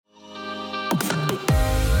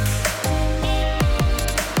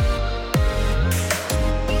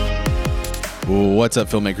What's up,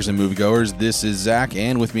 filmmakers and moviegoers? This is Zach,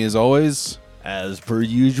 and with me as always, as per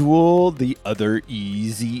usual, the other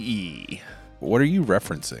Easy-E. What are you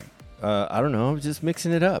referencing? I don't know. I'm just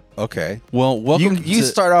mixing it up. Okay. Well, welcome You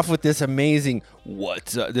start off with this amazing,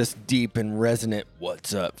 what's up, this deep and resonant,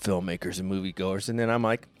 what's up, filmmakers and moviegoers. And then I'm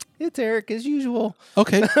like, it's Eric as usual.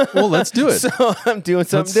 Okay. Well, let's do it. So I'm doing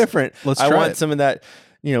something different. Let's I try want it. some of that.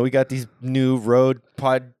 You know, we got these new Rode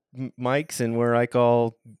pod mics, and we're like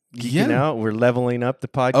all geeking out. We're leveling up the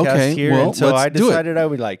podcast here. Well, and so I do it. decided I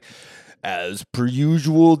would like, as per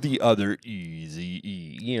usual, the other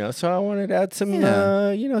Easy-E. You know, so I wanted to add some,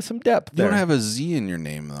 some depth You there. don't have a Z in your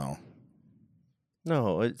name, though.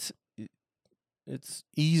 No, it's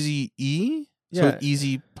Easy E? Yeah. So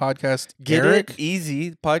Easy Podcast Get Eric? It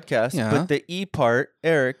Easy podcast, Yeah. but the E part,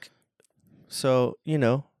 Eric. So,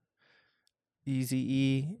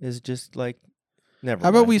 Easy-E is just like, never How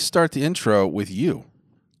about mind. we start the intro with you?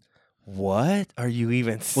 What are you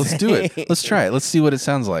even saying? Let's do it. Let's try it. Let's see what it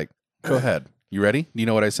sounds like. Go ahead. You ready? Do you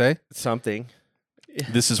know what I say? Something.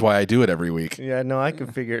 This is why I do it every week. Yeah, no, I can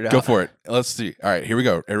figure it out. Go for it. Let's see. All right, here we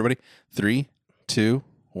go. Everybody, 3, 2,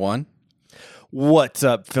 1. What's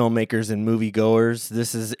up, filmmakers and moviegoers?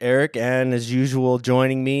 This is Eric, and as usual,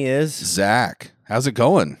 joining me is... Zach, how's it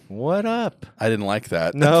going? What up? I didn't like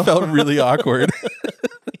that. No. That felt really awkward.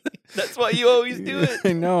 That's why you always do it.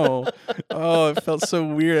 I know. Oh, it felt so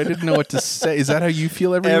weird. I didn't know what to say. Is that how you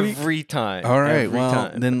feel every week? Every time. All right. Every Well,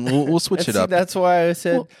 time. then we'll switch it See, up. that's why I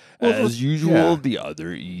said, Well, as usual, yeah. the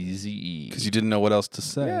other Easy-E. Because you didn't know what else to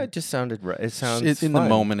say. Yeah, it just sounded right. It sounds in the fun.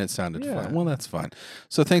 moment, it sounded Yeah. fun. Well, that's fine.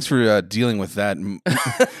 So thanks for dealing with that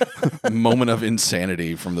moment of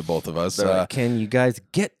insanity from the both of us. They're like, can you guys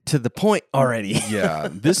get to the point already? Yeah.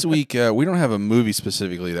 This week, we don't have a movie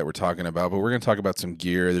specifically that we're talking about, but we're going to talk about some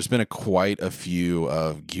gear. There's been quite a few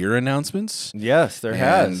of gear announcements. Yes, there And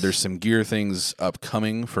has. there's some gear things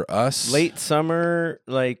upcoming for us. Late summer,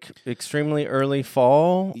 like extremely early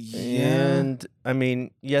fall. Yeah. And I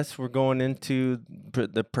mean, yes, we're going into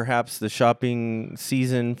perhaps the shopping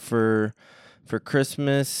season for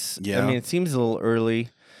Christmas. Yeah. I mean, it seems a little early.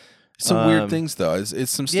 Some weird things, though.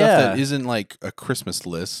 It's some stuff that isn't like a Christmas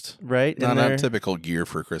list. Right? Not And typical gear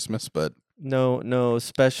for Christmas, but no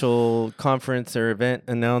special conference or event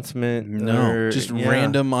announcement. just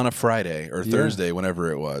random on a Friday or Thursday, whenever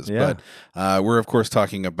it was. Yeah. But we're, of course,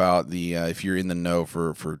 talking about the, if you're in the know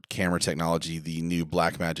for camera technology, the new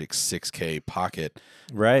Blackmagic 6K Pocket.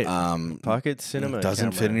 Right. Pocket cinema.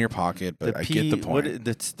 Doesn't camera. fit in your pocket, but I get the point.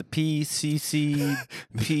 It's the PCC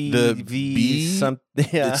The PV B- something.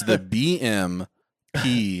 Yeah. It's the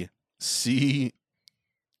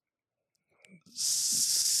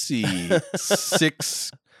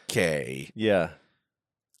BMPCC6K. Yeah.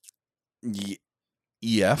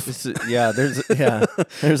 EF.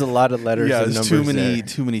 There's a lot of letters and there's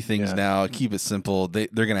numbers too many things Yeah. now. Keep it simple. They're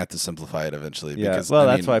gonna have to simplify it eventually. Yeah. Because, Well,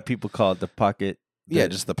 I that's mean, why people call it the Pocket. Yeah,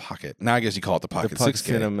 just the Pocket. Now I guess you call it the The Pocket Pocket 6K.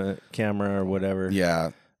 cinema camera or whatever.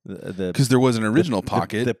 Yeah, The because there was an original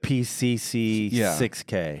Pocket. The PCC Yeah.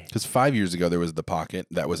 6K. Because 5 years ago there was the Pocket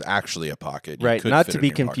that was actually a Pocket. You Right. could Not fit to it be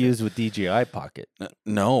in your pocket. confused with DJI Pocket.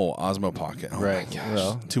 No, Osmo Pocket. Oh Right. My gosh.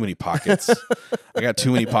 Well. Too many pockets. I got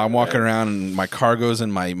too many. I'm walking around in my cargos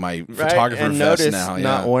and my photographer and vest notice now.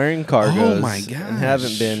 not Yeah. wearing cargos. Oh my gosh. And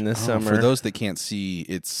haven't been this summer. For those that can't see,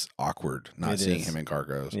 it's awkward not It seeing is. him in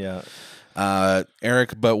cargos. Yeah.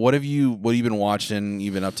 Eric, but what have you been watching?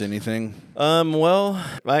 You been up to anything? Well,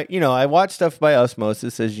 I watch stuff by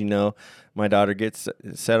osmosis, as you know. My daughter gets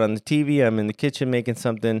set on the TV. I'm in the kitchen making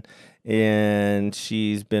something, and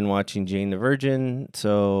she's been watching Jane the Virgin.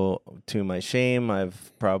 So, to my shame,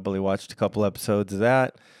 I've probably watched a couple episodes of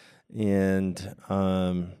that. And,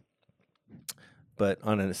 but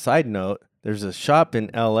on a side note, there's a shop in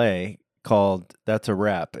LA called That's a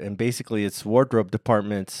Wrap, and basically it's wardrobe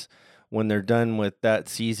departments. When they're done with that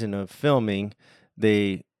season of filming,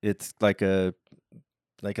 it's like a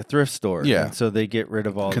thrift store. Yeah. And so they get rid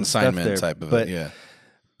of all Consignment the stuff there. type of but, it. Yeah.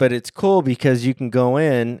 But it's cool because you can go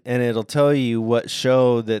in and it'll tell you what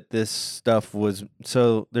show that this stuff was.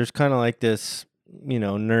 So there's kind of like this,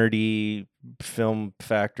 nerdy film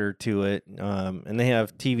factor to it. And they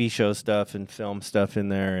have TV show stuff and film stuff in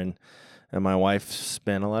there. And my wife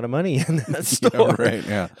spent a lot of money in that store. Yeah, right.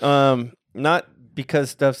 Yeah. Not because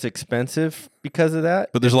stuff's expensive because of that.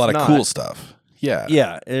 But there's a lot of not. cool stuff. Yeah.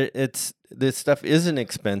 Yeah, it's this stuff isn't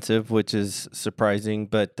expensive, which is surprising.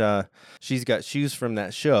 But she's got shoes from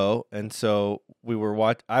that show, and so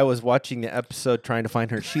I was watching the episode trying to find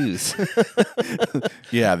her shoes.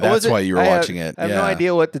 Yeah, that's why you were watching it. I have no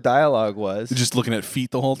idea what the dialogue was. Just looking at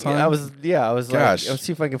feet the whole time. I was Gosh. like, let's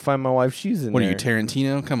see if I can find my wife's shoes in What there. are you,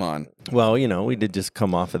 Tarantino? Come on. Well, we did just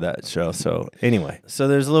come off of that show. So anyway, so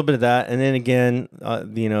there's a little bit of that, and then again,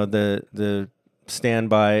 the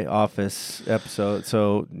standby Office episode.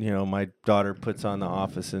 So my daughter puts on The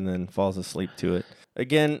Office and then falls asleep to it.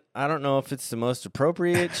 Again, I don't know if it's the most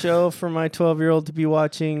appropriate show for my 12-year-old to be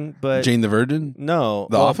watching, but Jane the Virgin? No,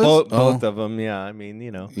 The Office? both of them. Yeah, I mean,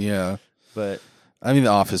 Yeah. but I mean, The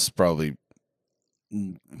Office is probably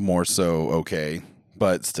more so okay,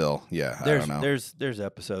 but still, yeah, I don't know. There's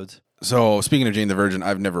episodes. So speaking of Jane the Virgin,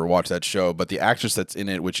 I've never watched that show, but the actress that's in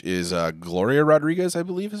it, which is Gloria Rodriguez, I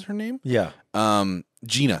believe is her name. Yeah.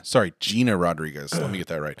 Gina Rodriguez. Let me get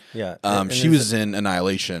that right. Yeah. She was in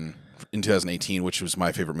Annihilation in 2018, which was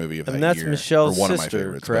my favorite movie of that year. And that's Michelle's or one sister, of my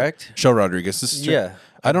favorites, correct? Michelle Rodriguez's sister. Yeah.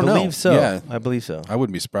 I don't know. believe so. Yeah. I believe so. I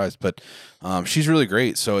wouldn't be surprised, but she's really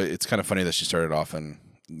great. So it's kind of funny that she started off in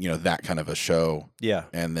that kind of a show, Yeah.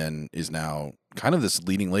 and then is now kind of this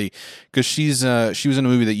leading lady because she was in a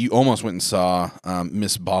movie that you almost went and saw,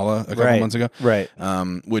 Miss Bala, a couple months ago, Right.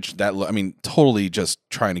 which totally just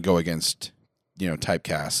trying to go against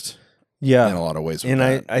typecast Yeah. in a lot of ways. And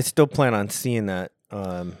with that. I still plan on seeing that.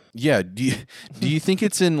 Yeah. Do you think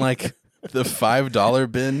it's in like the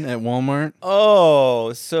 $5 bin at Walmart?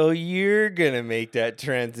 Oh, so you're gonna make that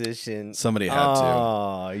transition? Somebody had to.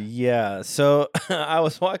 Oh, yeah. So I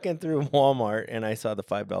was walking through Walmart and I saw the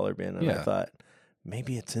 $5 bin, and I Yeah. thought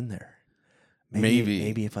maybe it's in there.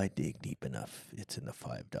 Maybe if I dig deep enough, it's in the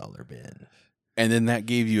 $5 bin. And then that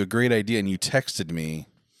gave you a great idea, and you texted me,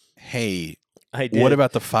 "Hey, I did. what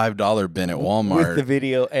about the $5 bin at Walmart?" With the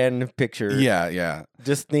video and picture? Yeah.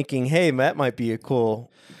 Just thinking, hey, that might be a cool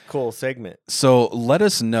segment. So let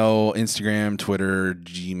us know, Instagram, Twitter,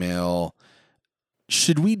 Gmail.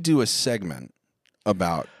 Should we do a segment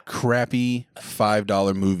about crappy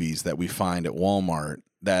 $5 movies that we find at Walmart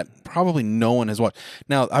that probably no one has watched?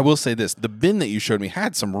 Now, I will say this. The bin that you showed me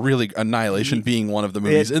had some really Annihilation being one of the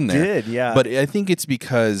movies in there. It did, yeah. But I think it's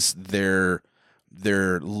because they're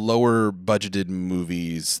lower budgeted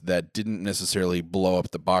movies that didn't necessarily blow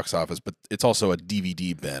up the box office, but it's also a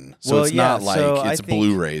DVD bin. So Well, it's yeah, not like so it's I think-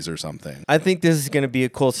 Blu-rays or something. I think this is going to be a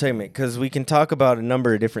cool segment because we can talk about a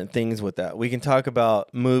number of different things with that. We can talk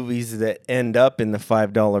about movies that end up in the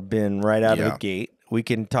 $5 bin right out of Yeah. the gate. We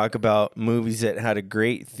can talk about movies that had a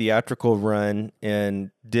great theatrical run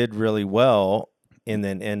and did really well and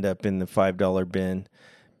then end up in the $5 bin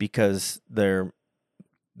because they're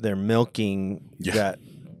milking Yeah. that.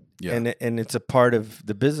 Yeah. And it's a part of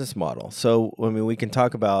the business model. So, I mean, we can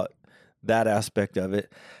talk about that aspect of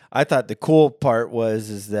it. I thought the cool part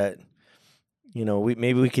is that,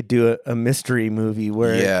 maybe we could do a mystery movie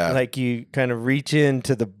where like you kind of reach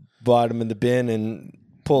into the bottom of the bin and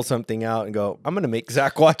pull something out and go, I'm going to make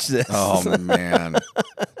Zach watch this. Oh, man.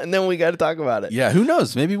 And then we got to talk about it. Yeah, who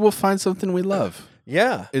knows? Maybe we'll find something we love.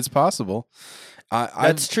 Yeah. It's possible.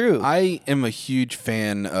 That's true. I am a huge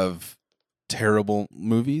fan of terrible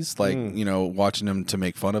movies, like, watching them to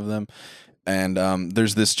make fun of them. And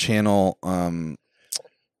there's this channel,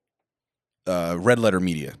 Red Letter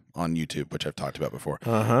Media on YouTube, which I've talked about before.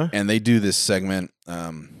 Uh-huh. And they do this segment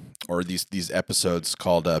or these episodes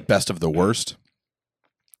called Best of the Worst.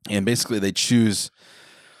 And basically they choose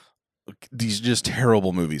these just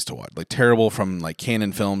terrible movies to watch, like terrible from like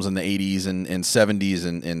canon films in the 80s and 70s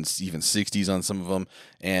and even 60s on some of them,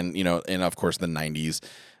 and and of course the 90s,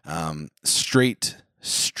 straight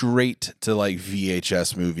to like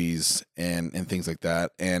VHS movies and things like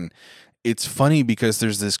that. And it's funny because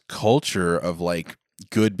there's this culture of like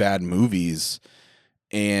good bad movies,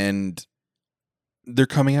 and they're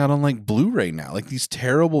coming out on like Blu-ray now. Like these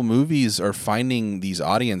terrible movies are finding these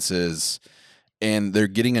audiences, and they're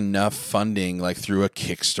getting enough funding, like through a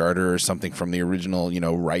Kickstarter or something from the original,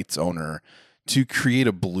 rights owner, to create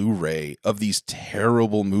a Blu-ray of these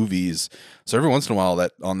terrible movies. So every once in a while,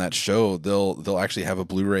 that on that show, they'll actually have a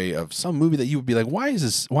Blu-ray of some movie that you would be like, why is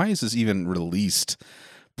this even released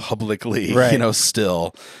publicly? Right.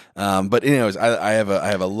 Still. But anyways, I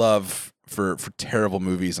have a love for terrible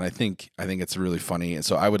movies, and I think it's really funny, and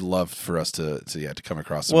so I would love for us to come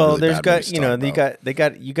across some really there's bad got movies to talk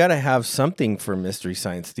about. you got to have something for Mystery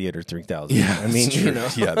Science Theater 3000. Yeah, I mean,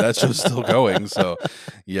 that's true. Yeah, that show's still going. So,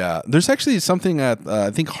 yeah, there's actually something that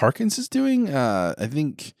I think Harkins is doing. I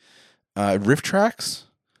think Riff Tracks.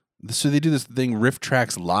 So they do this thing, Riff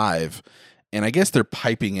Tracks Live, and I guess they're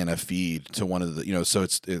piping in a feed to one of the, so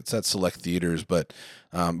it's at select theaters. But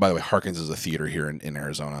by the way, Harkins is a theater here in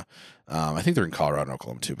Arizona. I think they're in Colorado and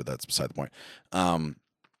Oklahoma too, but that's beside the point.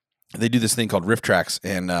 They do this thing called Riff Tracks,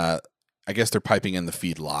 and I guess they're piping in the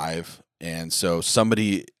feed live. And so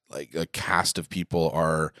somebody, like a cast of people,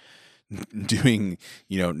 are doing,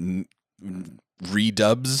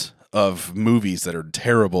 redubs of movies that are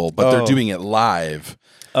terrible, but they're doing it live.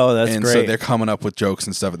 Oh, that's and great. So they're coming up with jokes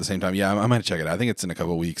and stuff at the same time. Yeah, I might check it out. I think it's in a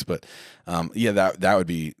couple of weeks, but that would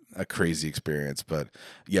be a crazy experience. But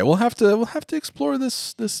yeah, we'll have to explore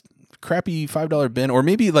this crappy $5 bin, or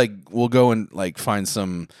maybe like we'll go and like find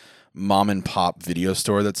some mom and pop video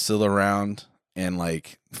store that's still around and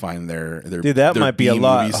like find their Dude, that might be a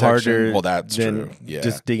lot harder. Well, that's than true. Yeah,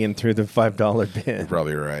 just digging through the $5 bin. You're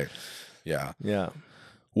probably right. Yeah. Yeah.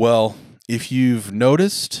 Well, if you've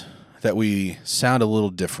noticed that we sound a little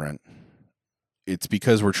different, it's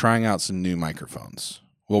because we're trying out some new microphones.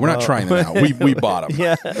 Well, we're not trying them out. We bought them.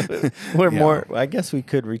 Yeah. We're more. I guess we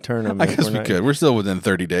could return them. I guess we could. We're still within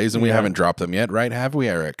 30 days, and we haven't dropped them yet, right? Have we,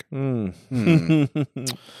 Eric?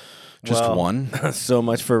 Just one. So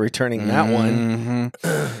much for returning that one.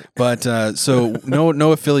 But so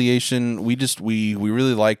no affiliation. We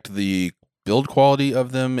really liked the build quality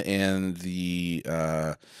of them, and the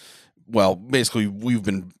basically we've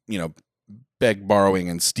been borrowing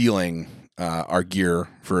and stealing our gear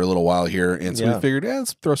for a little while here, and so we figured,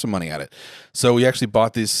 let's throw some money at it. So we actually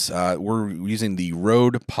bought this. We're using the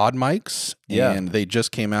Rode Pod mics, and they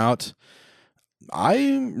just came out.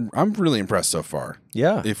 I'm really impressed so far.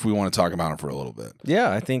 Yeah. If we want to talk about them for a little bit.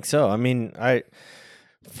 Yeah, I think so. I mean,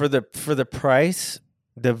 for the price,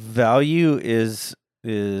 the value is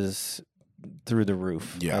through the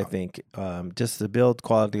roof. Yeah. I think just the build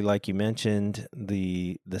quality, like you mentioned,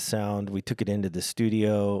 the sound. We took it into the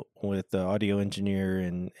studio with the audio engineer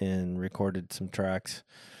and recorded some tracks.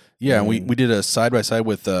 Yeah, and we did a side-by-side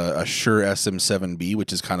with a Shure SM7B,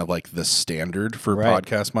 which is kind of like the standard for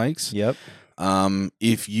podcast mics. Yep.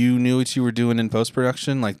 If you knew what you were doing in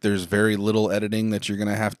post-production, like there's very little editing that you're going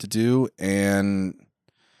to have to do, and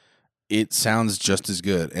it sounds just as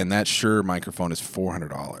good. And that Shure microphone is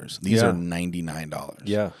 $400. These are $99.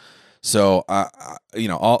 Yeah. So,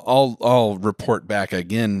 I'll report back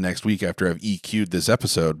again next week after I've EQ'd this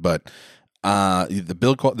episode, but the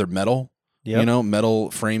build quality, they're metal. Yep. Metal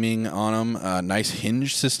framing on them. Nice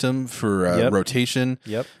hinge system for rotation.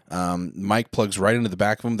 Yep. Mic plugs right into the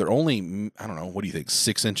back of them. They're only, I don't know, what do you think,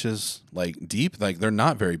 6 inches like deep? Like they're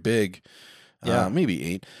not very big. Yeah.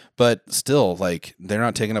 Maybe 8, but still, like they're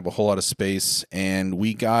not taking up a whole lot of space. And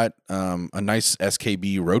we got a nice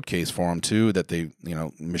SKB road case for them too, that they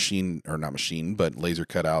laser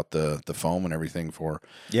cut out the foam and everything for.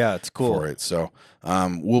 Yeah, it's cool for it. So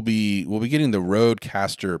we'll be getting the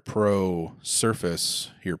Rodecaster Pro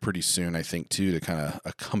Surface here pretty soon, I think, too, to kind of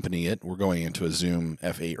accompany it. We're going into a Zoom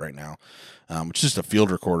F8 right now, which is just a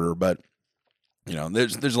field recorder, but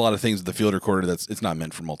there's a lot of things with the field recorder it's not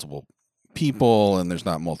meant for multiple people, and there's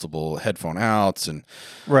not multiple headphone outs and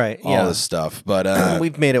all this stuff, but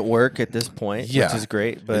we've made it work at this point, which is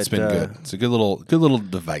great. But it's been good. It's a good little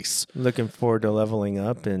device. Looking forward to leveling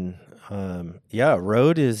up, and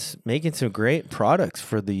Rode is making some great products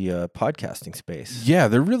for the podcasting space. Yeah,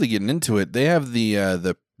 they're really getting into it. They have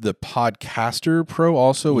the Podcaster Pro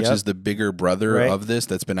also, which is the bigger brother of this,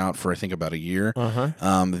 that's been out for I think about a year.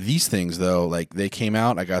 These things though, like they came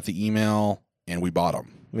out, I got the email and we bought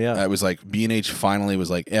them. Yeah. It was like B&H finally was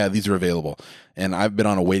like, yeah, these are available. And I've been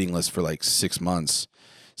on a waiting list for like 6 months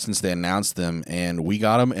since they announced them, and we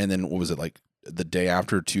got them. And then what was it, like the day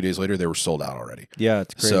after, 2 days later, they were sold out already. Yeah,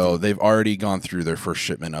 it's crazy. So they've already gone through their first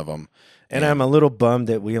shipment of them. And I'm a little bummed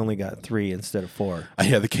that we only got 3 instead of 4.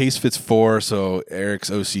 Yeah, the case fits 4, so Eric's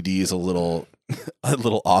OCD is a little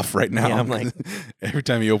off right now. Yeah, I'm like every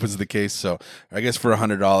time he opens the case. So I guess for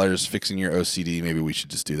 $100 fixing your OCD, maybe we should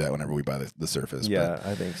just do that whenever we buy the Surface. Yeah, but,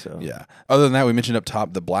 I think so. Yeah. Other than that, we mentioned up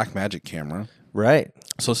top the Blackmagic camera. Right.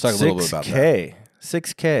 So let's talk a little bit about that.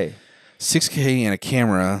 6K and a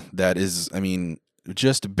camera that is, I mean,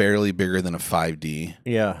 just barely bigger than a 5D.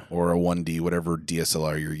 Yeah. Or a 1D, whatever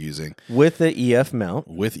DSLR you're using. With the EF mount.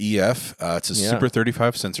 With EF. It's a Super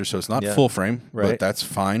 35 sensor, so it's not full frame, but that's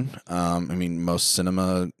fine. I mean, most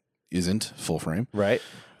cinema isn't full frame. Right.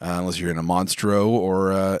 Unless you're in a Monstro or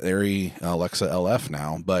Arri Alexa LF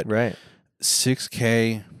now. But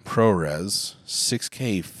 6K ProRes,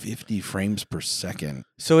 6K 50 frames per second.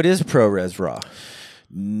 So it is ProRes RAW.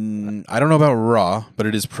 I don't know about RAW, but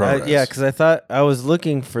it is ProRes. Yeah, because I thought I was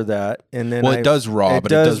looking for that, and then it does RAW,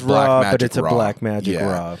 but it does RAW, Blackmagic but it's a RAW. Blackmagic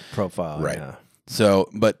RAW profile. Right. Yeah. So,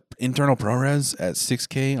 but internal ProRes at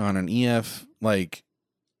 6K on an EF, like,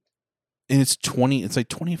 and it's like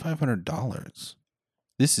 $2,500.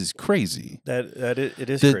 This is crazy. It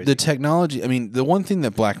is The crazy. the technology. I mean, the one thing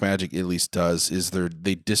that Blackmagic at least does is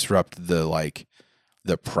they disrupt the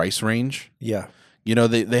price range. Yeah. You know,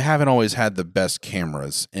 they haven't always had the best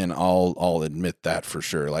cameras, and I'll admit that for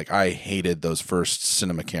sure. Like, I hated those first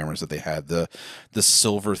cinema cameras that they had, the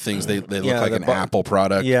silver things. They look like an Apple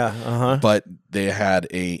product. Yeah. But they had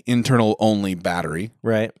a internal only battery.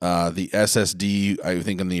 Right. The SSD, I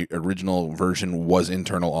think in the original version, was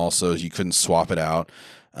internal also. You couldn't swap it out.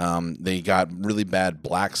 They got really bad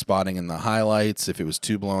black spotting in the highlights if it was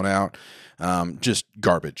too blown out. Just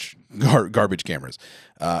garbage cameras.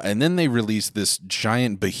 And then they released this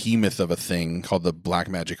giant behemoth of a thing called the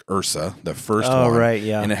Blackmagic Ursa, the first one. Oh, right,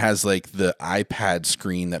 yeah. And it has like the iPad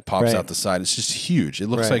screen that pops out the side. It's just huge. It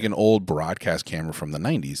looks like an old broadcast camera from the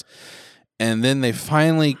 90s. And then they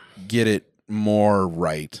finally get it more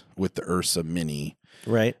right with the Ursa Mini.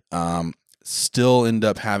 Right. Still end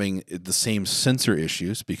up having the same sensor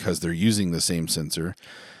issues because they're using the same sensor.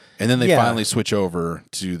 And then they finally switch over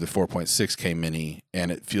to the 4.6K Mini,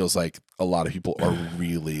 and it feels like a lot of people are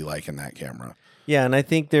really liking that camera. Yeah, and I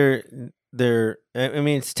think they're I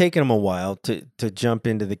mean, it's taken them a while to jump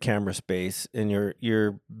into the camera space, and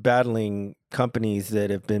you're battling companies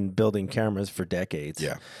that have been building cameras for decades.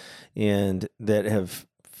 Yeah. And that have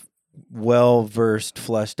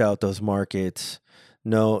fleshed out those markets,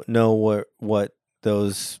 know what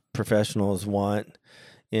those professionals want,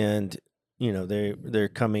 and they're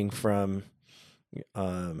coming from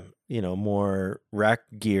more rack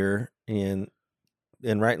gear and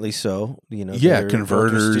rightly so.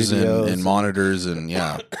 Converters and monitors and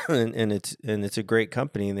and it's a great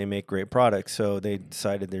company and they make great products. So they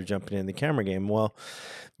decided they're jumping in the camera game. Well,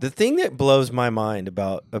 the thing that blows my mind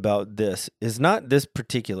about this is not this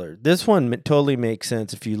particular. This one totally makes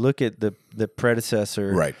sense if you look at the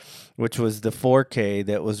predecessor, right, which was the 4K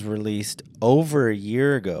that was released over a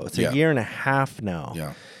year ago. It's a year and a half now.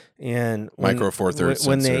 Yeah. And Micro Four Thirds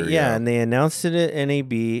when sensor, and they announced it at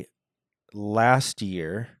NAB last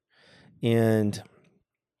year, and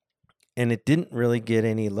it didn't really get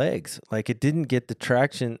any legs. Like, it didn't get the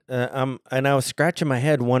traction. And I was scratching my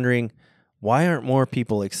head wondering, why aren't more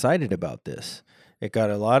people excited about this? It got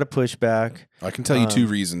a lot of pushback. I can tell you two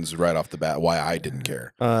reasons right off the bat why I didn't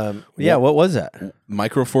care. What was that?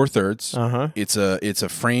 Micro Four Thirds. Uh-huh. It's a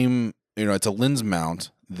frame. It's a lens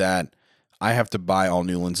mount that I have to buy all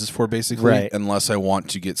new lenses for, basically, unless I want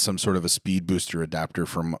to get some sort of a speed booster adapter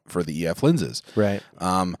for the EF lenses. Right.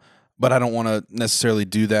 But I don't want to necessarily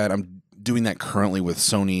do that. I'm doing that currently with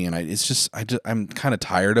Sony, and I'm kind of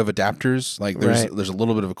tired of adapters. Like, there's a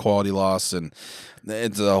little bit of a quality loss, and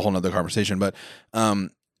it's a whole nother conversation. But the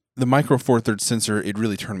Micro Four Thirds sensor, it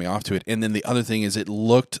really turned me off to it. And then the other thing is, it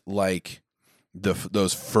looked like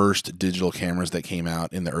those first digital cameras that came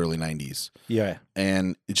out in the early 90s. Yeah.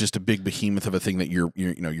 And it's just a big behemoth of a thing that your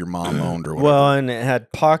mom owned or whatever. Well, and it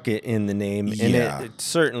had pocket in the name, and it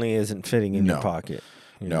certainly isn't fitting in your pocket.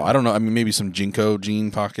 No, I don't know. I mean, maybe some Jinko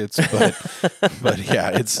jean pockets, but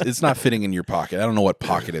yeah, it's not fitting in your pocket. I don't know what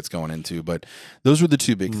pocket it's going into, but those were the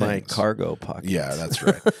two big things. My cargo pocket. Yeah, that's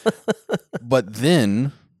right. But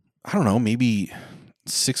then, I don't know, maybe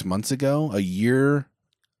 6 months ago, a year,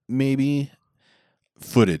 maybe,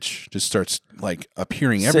 footage just starts like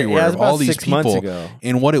appearing everywhere of all these people.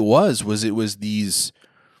 And what it was these.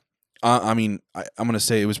 I'm going to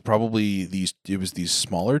say it was probably these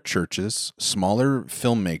smaller churches, smaller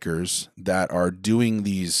filmmakers that are doing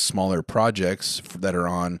these smaller projects that are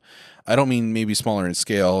on, I don't mean maybe smaller in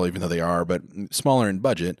scale, even though they are, but smaller in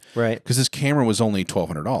budget. Right. Because this camera was only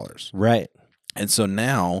 $1,200. Right. And so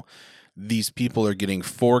now these people are getting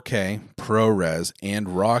 4K, ProRes, and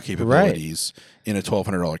RAW capabilities in a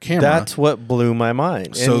 $1,200 camera. That's what blew my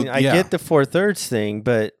mind. So, and I get the 4/3 thing,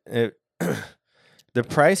 but the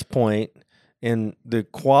price point and the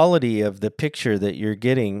quality of the picture that you're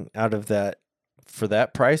getting out of that for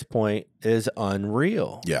that price point is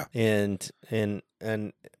unreal. Yeah. And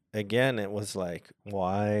again, it was like,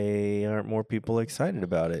 why aren't more people excited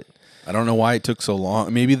about it? I don't know why it took so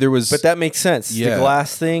long. Maybe there was, but that makes sense. Yeah. The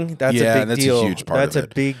glass thing, that's a big deal. A huge part that's of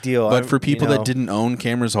it. A big deal. But for people that didn't own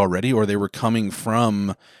cameras already, or they were coming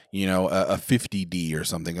from, a 50D or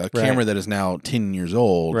something, a camera that is now 10 years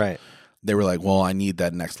old. Right. They were like, well, I need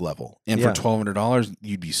that next level. And for $1,200,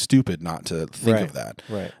 you'd be stupid not to think of that.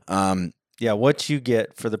 Right. What you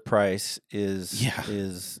get for the price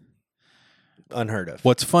is unheard of.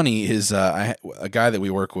 What's funny is a guy that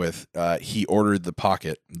we work with, he ordered the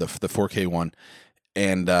Pocket, the 4K one,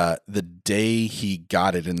 and the day he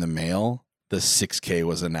got it in the mail, the 6K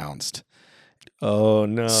was announced. Oh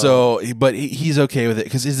no. So, but he's okay with it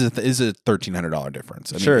because it's a $1,300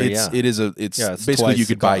 difference. I mean, Sure, it's it's basically twice you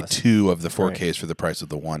the could buy cost. 2 of the 4Ks Right. for the price of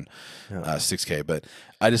the one Yeah. 6K. But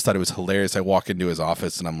I just thought it was hilarious. I walk into his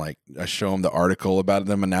office and I'm like, I show him the article about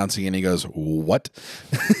them announcing it, and he goes, "What?"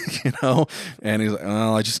 And he's like,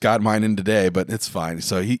 "Oh, I just got mine in today, but it's fine."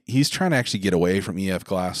 So he's trying to actually get away from EF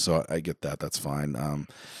glass. So I get that. That's fine.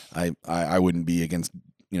 I wouldn't be against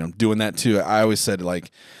doing that too. I always said, like,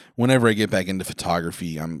 whenever I get back into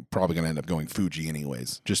photography, I'm probably going to end up going Fuji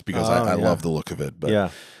anyways, just because I love the look of it.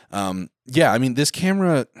 But I mean, this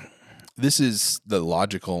camera, this is the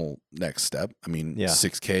logical next step. I mean,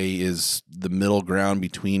 6K is the middle ground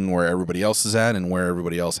between where everybody else is at and where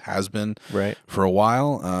everybody else has been for a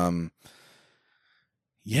while.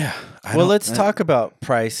 Well, let's talk about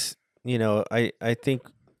price. I think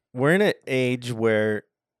we're in an age where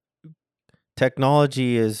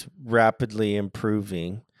technology is rapidly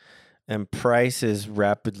improving and price is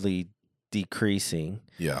rapidly decreasing.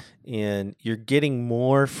 Yeah. And you're getting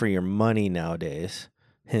more for your money nowadays,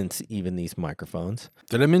 hence even these microphones.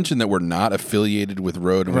 Did I mention that we're not affiliated with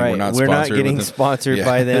Rode? And Right. We're not we're not sponsored getting with them? sponsored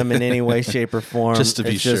by them in any way, shape, or form. Just to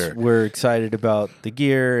be It's just sure. we're excited about the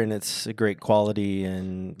gear and it's a great quality,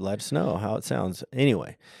 and let us know how it sounds.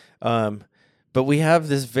 Anyway, but we have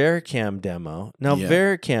this Vericam demo. Now,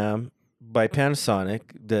 Vericam by Panasonic,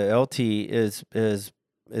 the LT is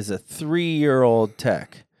a 3-year-old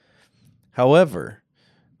tech. However,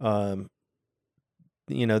 the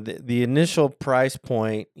initial price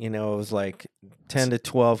point, it was like 10 to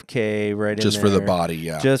 12K right just in for there. the body,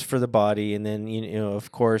 yeah. Just for the body. And then,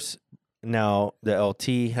 of course, now the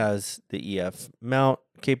LT has the EF mount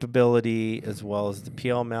capability as well as the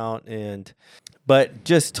PL mount. But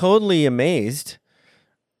just totally amazed,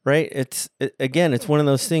 right? It's one of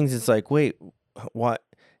those things. It's like, wait, what?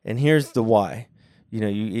 And here's the why.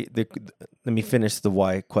 Let me finish the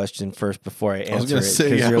why question first before I answer it.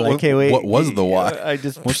 Say, you're like, hey, wait, what was the why? I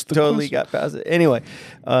just What's the totally question? got past it. Anyway,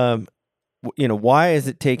 why is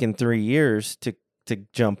it taking 3 years to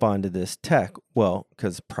jump onto this tech? Well,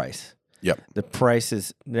 because price. Yep. The price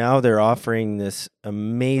is now they're offering this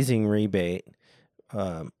amazing rebate,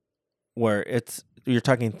 where you're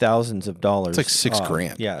talking thousands of dollars. It's like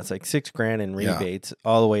 $6,000. Yeah, it's like $6,000 in rebates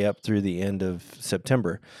all the way up through the end of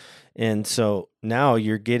September. And so now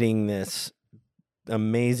you're getting this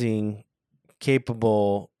amazing,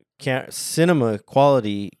 capable cinema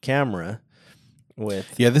quality camera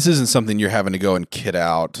with. Yeah, this isn't something you're having to go and kit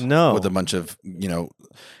out No. with a bunch of,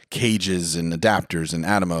 cages and adapters and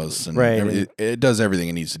Atomos. And Right. it does everything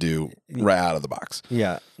it needs to do right out of the box.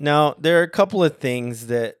 Yeah. Now, there are a couple of things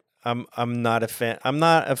that I'm not a fan. I'm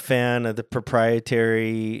not a fan of the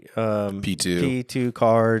proprietary P2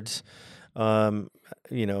 cards.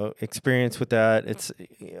 Experience with that. It's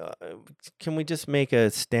can we just make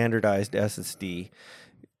a standardized SSD,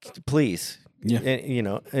 please?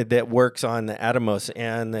 Yeah. That works on the Atomos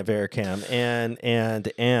and the Vericam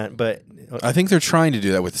but I think they're trying to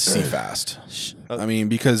do that with CFast. I mean,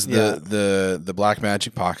 because the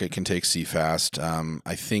Blackmagic Pocket can take CFast.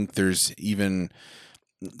 I think there's even,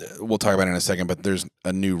 we'll talk about it in a second, but there's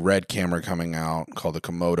a new red camera coming out called the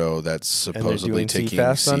Komodo that's supposedly taking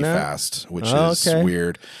CFast, which is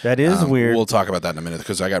weird. That is weird. We'll talk about that in a minute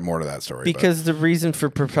because I got more to that story. Because the reason for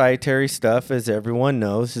proprietary stuff, as everyone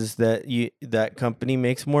knows, is that that company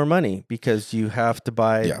makes more money because you have to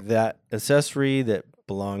buy that accessory that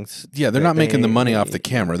belongs. Yeah, they're not making the money off the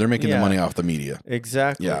camera. They're making the money off the media.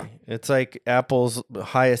 Exactly. Yeah. It's like Apple's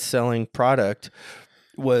highest selling product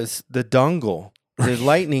was the dongle. The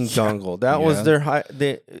lightning dongle. That was their high.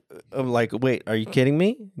 I'm like, wait, are you kidding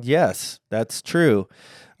me? Yes, that's true.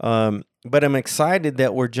 But I'm excited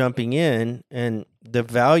that we're jumping in, and the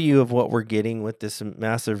value of what we're getting with this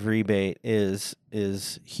massive rebate is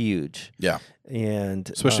huge. Yeah, and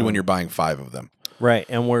especially when you're buying 5 of them. Right,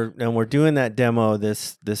 and we're doing that demo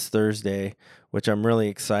this Thursday, which I'm really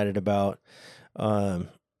excited about.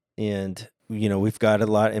 And we've got a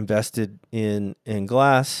lot invested in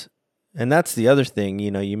glass. And that's the other thing,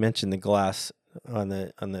 you mentioned the glass on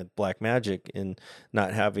the Blackmagic and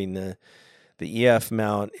not having the EF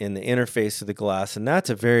mount in the interface of the glass, and that's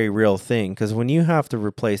a very real thing because when you have to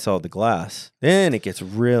replace all the glass, then it gets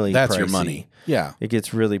really that's pricey. Your money. Yeah, it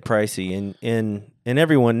gets really pricey, and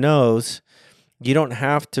everyone knows you don't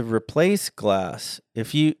have to replace glass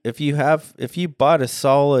if you bought a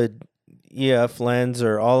solid EF lens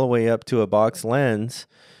or all the way up to a box lens,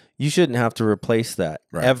 you shouldn't have to replace that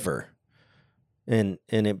ever. And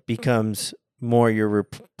it becomes more you're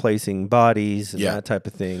replacing bodies and that type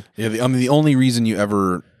of thing. Yeah, the only reason you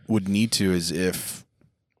ever would need to is if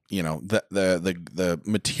the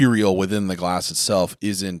material within the glass itself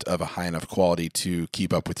isn't of a high enough quality to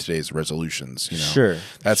keep up with today's resolutions. Sure,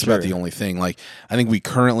 that's about the only thing. Like, I think we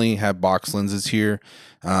currently have box lenses here,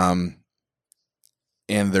 and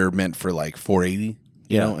they're meant for like 480.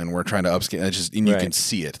 And we're trying to upscale. It's just, and you can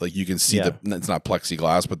see it. Like, you can see it's not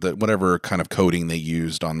plexiglass, but the whatever kind of coating they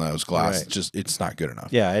used on those glass, it's not good enough.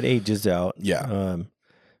 Yeah, it ages out. Yeah.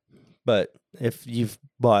 But if you've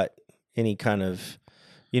bought any kind of,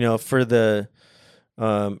 for the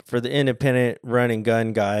independent run and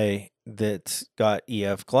gun guy that's got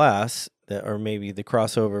EF glass, or maybe the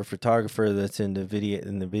crossover photographer that's in the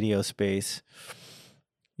video space,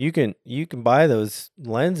 you can buy those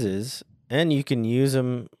lenses. And you can use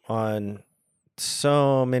them on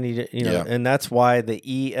so many, and that's why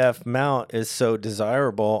the EF mount is so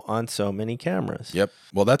desirable on so many cameras. Yep.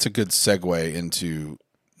 Well, that's a good segue into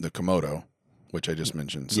the Komodo, which I just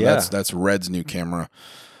mentioned. So that's Red's new camera.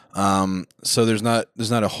 So there's not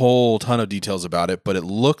a whole ton of details about it, but it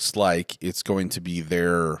looks like it's going to be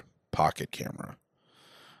their pocket camera.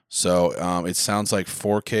 So it sounds like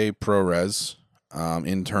 4K ProRes,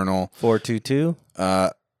 internal 422.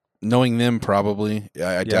 Knowing them, probably.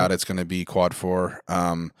 I doubt it's going to be quad 4.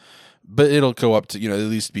 But it'll go up to, at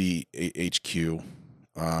least be HQ.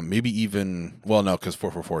 Maybe even, well, no, because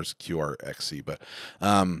 444 is QRXC. But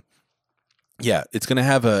it's going to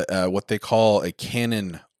have a what they call a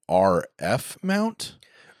Canon RF mount.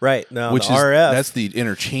 Right. Now, which the is RF, that's the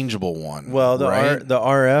interchangeable one. Well, the right? the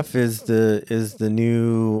RF is the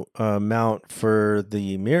new mount for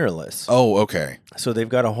the mirrorless. Oh, okay. So they've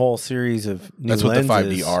got a whole series of new That's what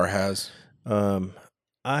lenses. the 5DR has.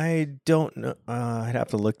 I don't know. I'd have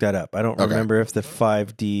to look that up. I don't remember if the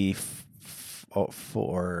 5D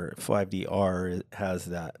for 5DR has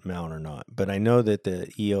that mount or not. But I know that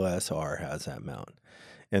the EOS R has that mount,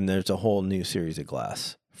 and there's a whole new series of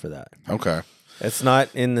glass for that. Okay. It's not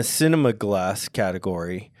in the cinema glass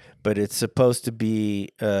category, but it's supposed to be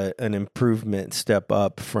an improvement step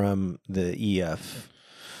up from the EF.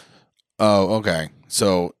 Oh, okay.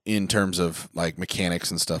 So in terms of like mechanics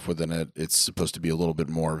and stuff within it, it's supposed to be a little bit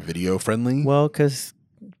more video friendly. Well, because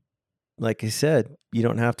like I said, you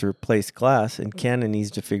don't have to replace glass, and Canon needs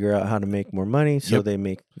to figure out how to make more money, so they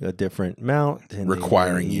make a different mount, and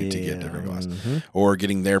requiring you to get different glass, or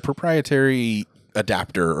getting their proprietary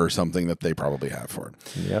adapter or something that they probably have for it.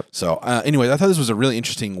 Yep. So anyway, I thought this was a really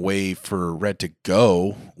interesting way for Red to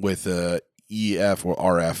go with a EF or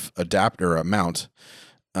RF adapter, a mount.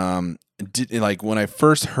 Like when I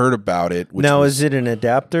first heard about it, is it an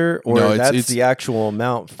adapter or no, that's the actual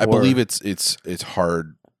mount? I believe it's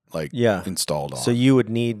hard, installed on. So you would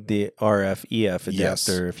need the RF EF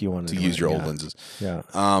adapter if you wanted to use your old lenses. Yeah.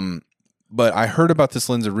 But I heard about this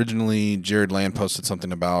lens originally. Jared Land posted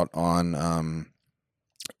something about on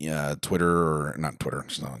Twitter, or not Twitter,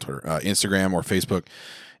 it's not on Twitter, Instagram or Facebook,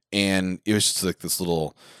 and it was just like this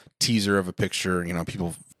little teaser of a picture.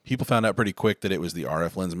 People found out pretty quick that it was the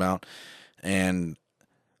RF lens mount, and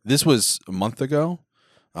this was a month ago.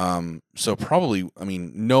 So probably,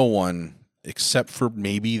 no one except for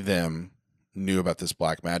maybe them knew about this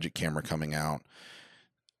Blackmagic camera coming out,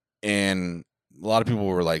 and a lot of people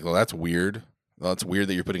were like, "Well, that's weird. Well, it's weird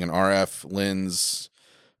that you're putting an RF lens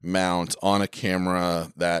mount on a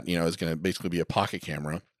camera that is going to basically be a pocket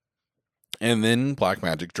camera." And then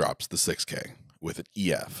Blackmagic drops the 6K with an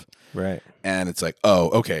EF, right? And it's like, oh,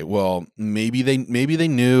 okay. Well, maybe they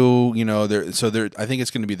knew, I think it's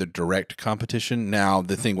going to be the direct competition. Now,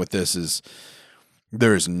 the thing with this is,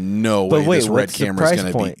 there is no way this Red camera is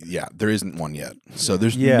going to be. Yeah, there isn't one yet. So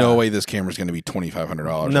there's no way this camera is going to be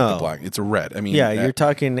 $2,500. No, the Black. It's a Red. You're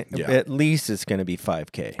talking at least it's going to be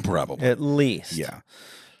 $5K, probably at least. Yeah.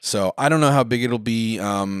 So I don't know how big it'll be.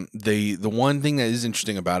 The one thing that is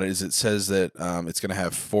interesting about it is it says that it's going to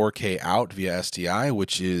have 4K out via SDI,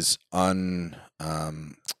 which is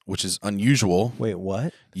unusual. Wait,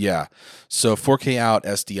 what? Yeah. So 4K out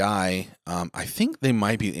SDI. I think they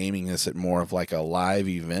might be aiming this at more of like a live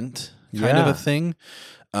event kind of a thing.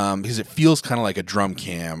 Because it feels kind of like a drum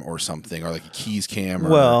cam or something, or like a keys cam.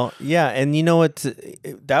 Well, yeah, and you know what?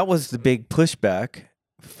 That was the big pushback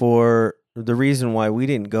for the reason why we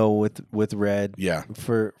didn't go with Red. Yeah.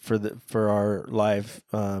 For our live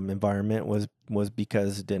environment was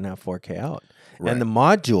because it didn't have 4K out, and the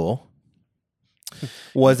module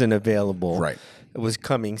wasn't available. Right. It was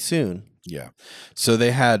coming soon. Yeah. So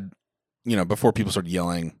they had, before people started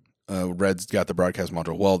yelling, Red's got the broadcast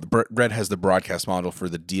module. Well, Red has the broadcast module for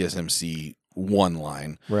the DSMC 1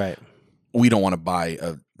 line. Right. We don't want to buy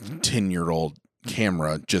a 10-year-old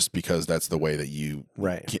camera just because that's the way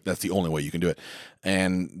that that's the only way you can do it.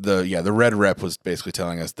 And the Red rep was basically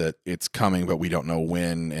telling us that it's coming, but we don't know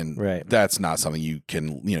when, and that's not something you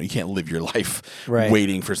can, you can't live your life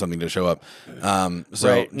waiting for something to show up.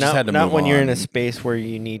 So just had to not move when on. you're in a space where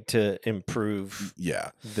you need to improve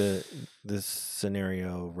this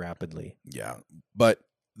scenario rapidly. Yeah. But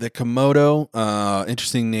the Komodo,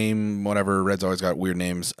 interesting name, whatever. Red's always got weird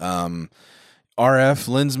names. RF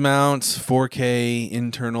lens mounts, 4K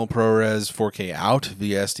internal ProRes, 4K out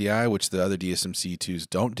via SDI, which the other DSMC2s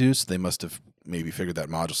don't do. So they must have maybe figured that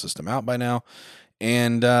module system out by now.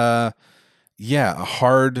 And a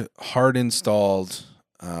hard installed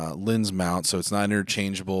lens mount, so it's not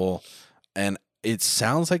interchangeable. And it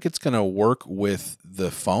sounds like it's going to work with the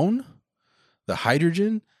phone. The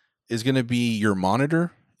Hydrogen is going to be your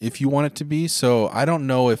monitor if you want it to be. So I don't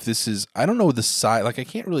know if I don't know the size. Like, I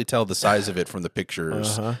can't really tell the size of it from the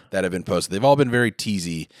pictures that have been posted. They've all been very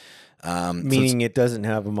teasy. Meaning it doesn't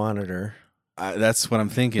have a monitor. That's what I'm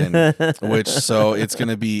thinking. So it's going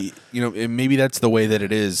to be, maybe that's the way that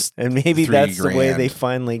it is. And maybe that's the way they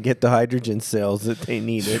finally get the Hydrogen sales that they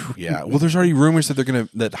needed. Yeah. Well, there's already rumors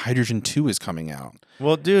that Hydrogen 2 is coming out.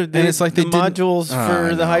 Well, dude, and it's like the modules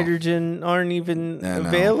for the Hydrogen aren't even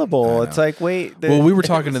available. It's like, wait. Well, we were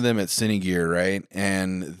talking to them at Cinegear, right?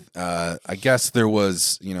 And I guess there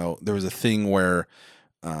was a thing where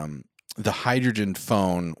the Hydrogen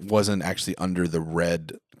phone wasn't actually under the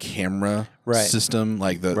Red camera system,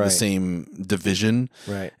 like the same division.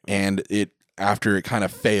 Right. And after it kind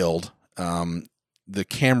of failed, the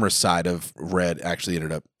camera side of Red actually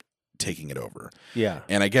ended up taking it over. Yeah.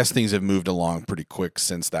 And I guess things have moved along pretty quick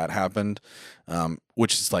since that happened,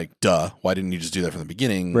 which is like, duh, why didn't you just do that from the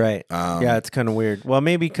beginning? Right. Yeah, it's kind of weird. Well,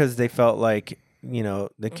 maybe because they felt like,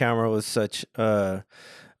 the camera was such a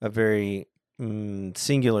very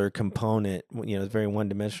singular component, a very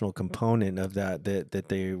one-dimensional component of that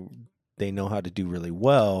they know how to do really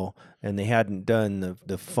well, and they hadn't done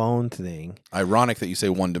the phone thing. Ironic that you say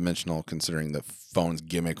one-dimensional, considering the phone's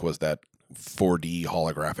gimmick was that 4D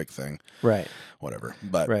holographic thing. Right. Whatever.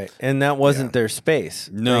 But and that wasn't their space.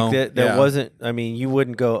 No. Like that wasn't, I mean, you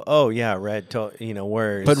wouldn't go, oh yeah, Red,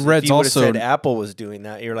 whereas but Red's if you also said Apple was doing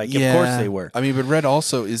that, you're like, of course they were. I mean, but Red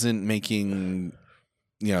also isn't making,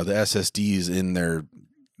 the SSDs in their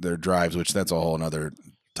drives, which that's a whole another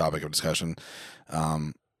topic of discussion.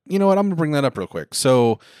 You know what? I'm going to bring that up real quick.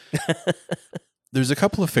 So there's a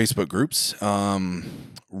couple of Facebook groups.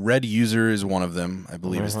 Red User is one of them, I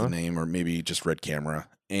believe is the name, or maybe just Red Camera.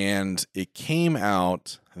 And it came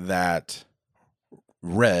out that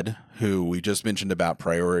Red, who we just mentioned about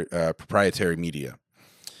proprietary media,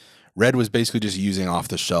 Red was basically just using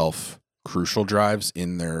off-the-shelf Crucial drives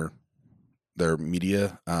in their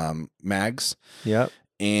media mags. Yep.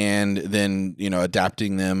 And then,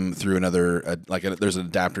 adapting them through another, there's an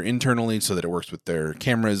adapter internally so that it works with their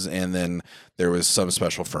cameras. And then there was some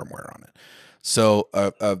special firmware on it. So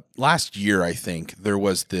last year, I think, there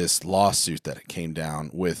was this lawsuit that came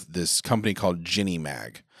down with this company called Ginny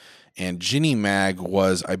Mag. And Ginny Mag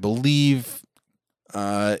was, I believe,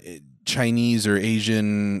 Chinese or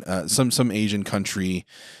Asian, some Asian country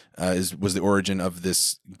was the origin of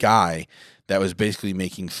this guy that was basically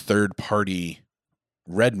making third-party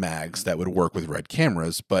Red mags that would work with Red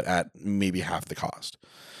cameras, but at maybe half the cost.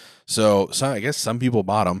 So I guess some people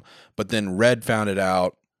bought them, but then Red found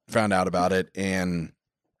out about it and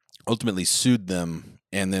ultimately sued them.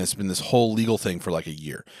 And then it's been this whole legal thing for like a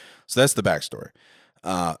year. So that's the backstory.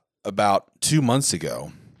 About 2 months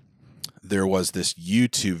ago, there was this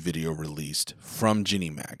YouTube video released from Ginny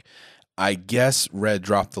Mag. I guess Red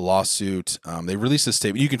dropped the lawsuit. They released a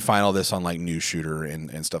statement. You can find all this on like News Shooter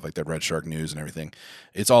and stuff like that, Red Shark News and everything.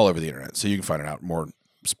 It's all over the internet, so you can find it out more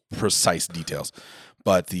precise details.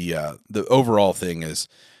 But the overall thing is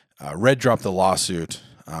Red dropped the lawsuit,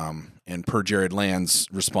 and per Jared Land's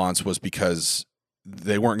response was because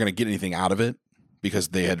they weren't going to get anything out of it because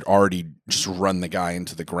they had already just run the guy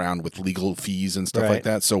into the ground with legal fees and stuff like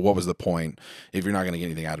that. So what was the point if you're not going to get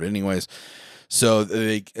anything out of it anyways? So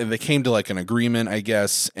they came to like an agreement, I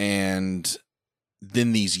guess, and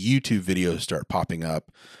then these YouTube videos start popping up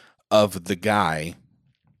of the guy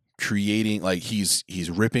creating, like he's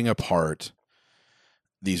ripping apart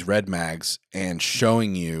these Red mags and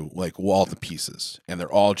showing you like all the pieces, and they're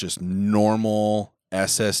all just normal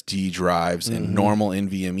SSD drives and normal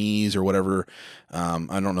NVMEs or whatever.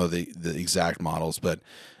 I don't know the exact models, but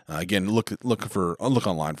again, look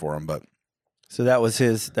online for them, but. So that was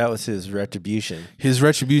his retribution. His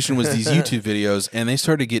retribution was these YouTube videos, and they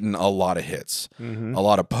started getting a lot of hits, a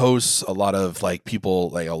lot of posts, a lot of like people,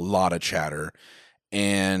 like a lot of chatter.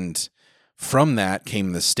 And from that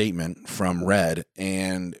came the statement from Red,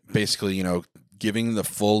 and basically, giving the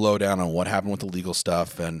full lowdown on what happened with the legal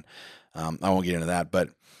stuff. And I won't get into that, but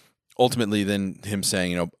ultimately then him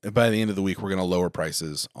saying, by the end of the week, we're going to lower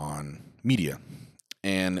prices on media.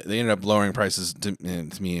 And they ended up lowering prices. To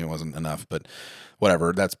me, it wasn't enough, but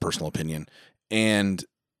whatever. That's personal opinion. And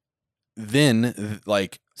then,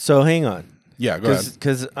 so hang on. Yeah, go ahead.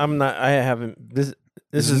 Because I haven't, this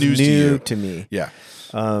is new to me. Yeah.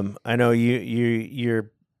 I know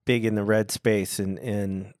you're big in the Red space,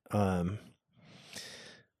 and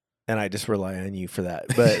I just rely on you for that.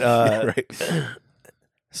 But right.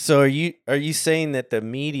 So are you saying that the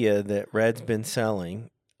media that Red's been selling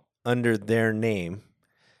under their name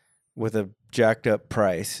with a jacked up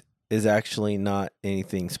price is actually not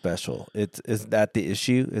anything special? Is that the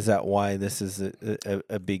issue? Is that why this is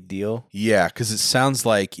a big deal? Yeah, because it sounds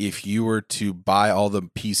like if you were to buy all the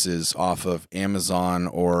pieces off of Amazon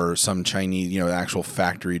or some Chinese, actual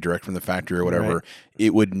factory, direct from the factory or whatever, Right.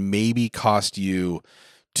 It would maybe cost you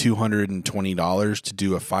 $220 to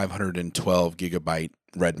do a 512 gigabyte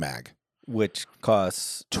Red Mag, Which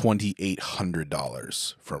costs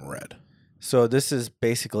 $2,800 from Red. So this is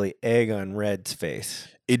basically egg on Red's face.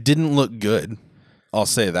 It didn't look good. I'll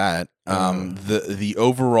say that. The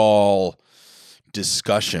overall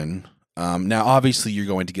discussion. Now, obviously, you're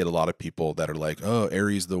going to get a lot of people that are like, "Oh,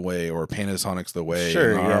 Aries the way," or "Panasonic's the way."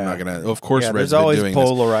 Sure, and, yeah. I'm not gonna. Of course, Yeah, Red's there's always been doing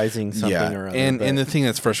polarizing something this. or other. And the thing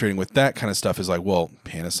that's frustrating with that kind of stuff is like, well,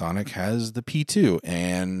 Panasonic has the P2,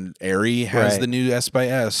 and Arri has Right. the new S by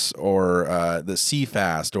S or the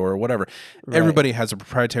C-Fast or whatever. Right. Everybody has a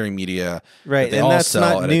proprietary media. Right, that they and all that's sell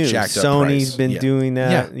not at new. a jacked up Sony's price. been Yeah. doing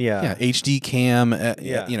that. Yeah, HD cam,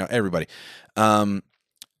 everybody.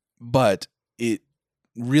 But it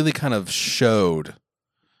really kind of showed,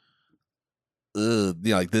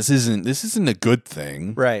 this isn't a good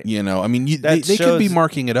thing, Right. I mean, they could be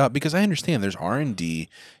marking it up because I understand there's R&D.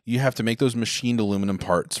 You have to make those machined aluminum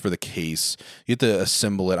parts for the case. You have to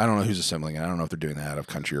assemble it. I don't know who's assembling it. I don't know if they're doing that out of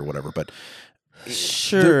country or whatever. But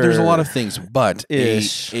Sure, there's a lot of things. But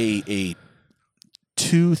Ish. a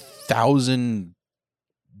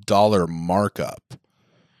 $2,000 markup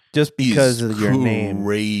just because is of your name.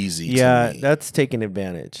 crazy. Yeah, to me. that's taking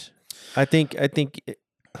advantage. I think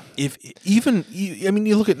If even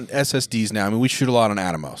you look at SSDs now. I mean, we shoot a lot on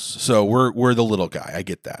Atomos, so we're the little guy. I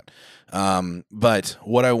get that. But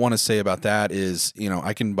what I want to say about that is,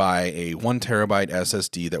 I can buy a 1 terabyte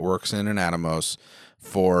SSD that works in an Atomos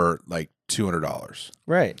for like $200.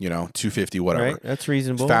 right. $250, whatever. Right, that's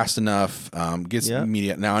reasonable. Fast enough. Gets Yeah.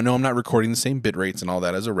 media. Now I know I'm not recording the same bit rates and all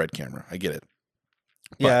that as a Red camera. I get it.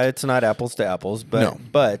 Yeah, it's not apples to apples, but No.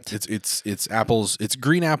 but It's apples. It's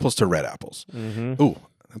green apples to red apples. Mhm. Ooh,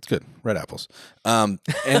 that's good. Red apples. And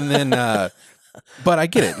then, but I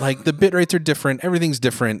get it. Like the bit rates are different. Everything's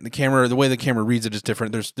different. The way the camera reads it is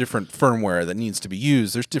different. There's different firmware that needs to be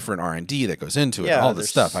used. There's different R&D that goes into it. Yeah, All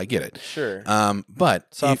this there's- stuff. I get it. Sure.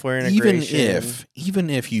 But Software even integration.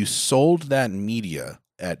 if you sold that media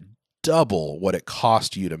at double what it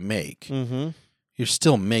cost you to make, Mhm. you're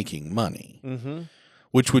still making money. Mhm.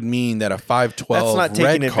 Which would mean that a That's 512 not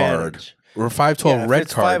taking red card advantage. or a 512 Yeah, if red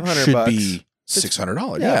it's card $500 should bucks, be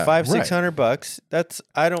 $600. Yeah, right. $500-$600. That's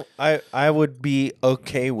I would be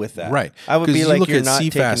okay with that. Right. I would 'Cause be you like, look you're at not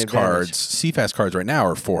taking CFast advantage. cards. CFast cards right now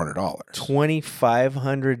are $400.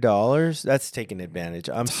 $2,500. That's taking advantage.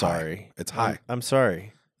 I'm It's high. sorry. It's high. I'm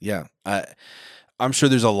sorry. Yeah. I'm sure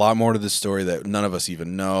there's a lot more to this story that none of us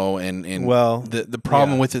even know. And Well, the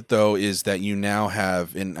problem yeah. with it though is that you now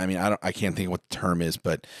have, and I mean, I can't think of what the term is,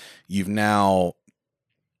 but you've now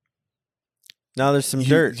Now there's some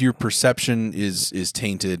dirt. Your perception is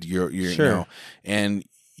tainted. You're Sure. and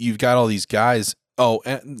you've got all these guys. Oh,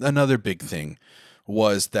 and another big thing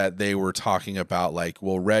was that they were talking about like,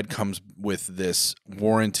 well, Red comes with this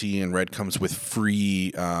warranty, and Red comes with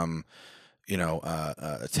free,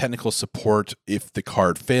 technical support if the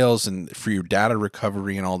card fails, and free data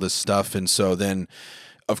recovery and all this stuff. And so then,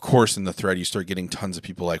 of course, in the thread, you start getting tons of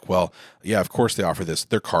people like, well, yeah, of course they offer this.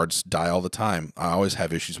 Their cards die all the time. I always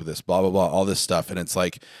have issues with this, blah, blah, blah, all this stuff. And it's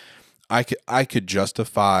like, I could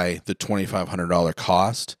justify the $2,500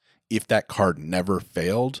 cost if that card never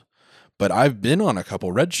failed. But I've been on a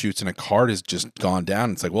couple Red shoots and a card has just gone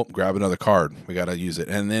down. It's like, well, grab another card. We got to use it.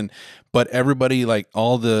 And then, but everybody, like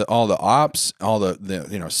all the ops, all the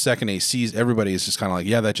second ACs, everybody is just kind of like,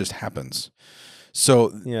 yeah, that just happens.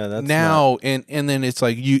 So Yeah, that's now, and then it's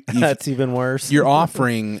like That's even worse. you're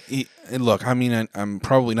offering, and look, I mean, I'm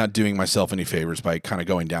probably not doing myself any favors by kind of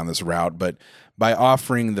going down this route, but by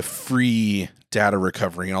offering the free data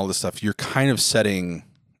recovery and all this stuff, you're kind of setting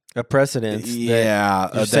a precedence. Yeah,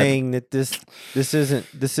 that you're saying that this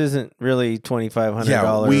isn't really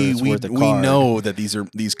 $2,500 worth of we car. know that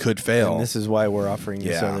these could fail, and this is why we're offering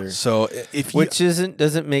this other. So if which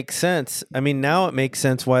doesn't make sense. I mean, now it makes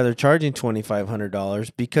sense why they're charging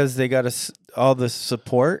 $2,500 because they got all the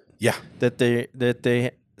support. Yeah, that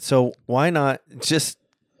they. So why not just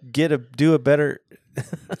do a better.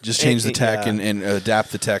 Just change the tech and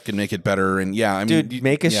adapt the tech and make it better. And I mean, dude,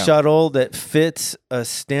 make a shuttle that fits a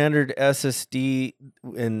standard SSD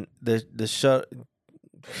and the shuttle.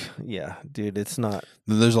 Yeah, dude, it's not.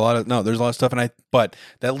 There's a lot of stuff, but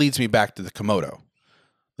that leads me back to the Komodo.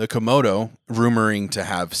 The Komodo rumoring to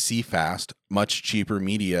have CFast, much cheaper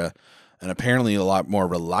media, and apparently a lot more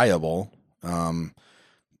reliable.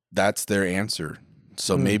 That's their answer.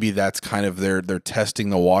 So maybe that's kind of they're testing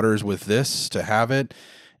the waters with this to have it,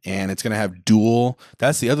 and it's going to have dual.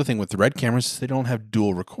 That's the other thing with the Red cameras; they don't have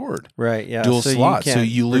dual record, right? Yeah, dual slots. So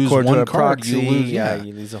you lose one card, you lose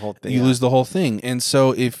you lose the whole thing. You lose the whole thing. And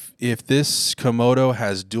so if this Komodo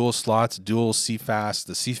has dual slots, dual CFast,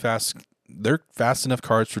 the CFast, they're fast enough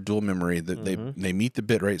cards for dual memory that they meet the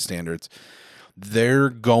bitrate standards. They're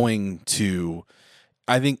going to,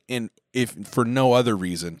 I think, if for no other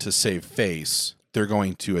reason to save face. They're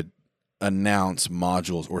going to announce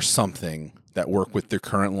modules or something that work with their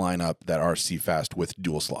current lineup that are CFast with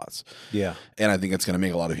dual slots. Yeah. And I think it's going to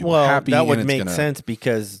make a lot of people happy. That would make sense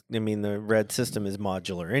because, I mean, the Red system is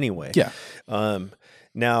modular anyway. Yeah.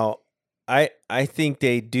 Now, I think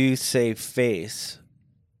they do save face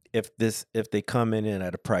if they come in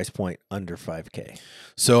at a price point under $5,000.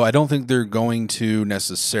 So I don't think they're going to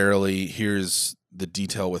necessarily. Here's the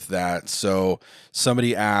detail with that. So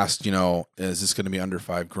somebody asked, is this going to be under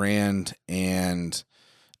 $5,000? And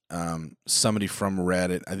somebody from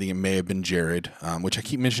Reddit, I think it may have been Jared, which I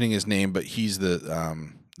keep mentioning his name, but he's the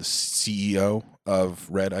CEO of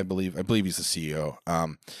Red, I believe. I believe he's the CEO.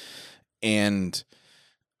 And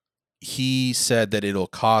he said that it'll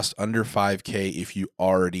cost under $5,000 if you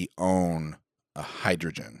already own a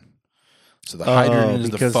hydrogen. So the hydrogen is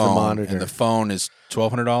the phone, and the phone is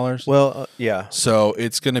 $1,200. Well, yeah. So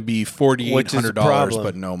it's going to be $4,800,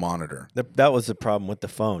 but no monitor. That was the problem with the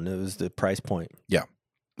phone. It was the price point. Yeah.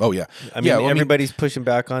 Oh yeah. I mean, everybody's pushing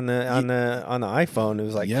back on the iPhone. It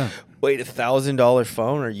was like, wait, $1,000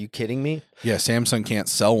 phone? Are you kidding me? Yeah, Samsung can't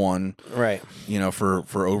sell one, right?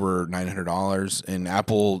 For over $900, and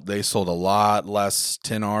Apple, they sold a lot less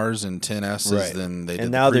 10Rs and 10Ss than they did.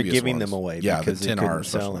 And now the they're giving ones. them away because they couldn't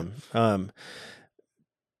sell them.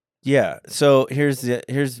 Yeah. So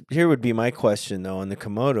here would be my question though on the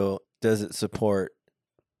Komodo: does it support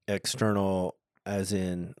external? As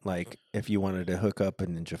in, like, if you wanted to hook up a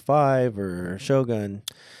Ninja 5 or Shogun.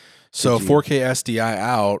 So 4K SDI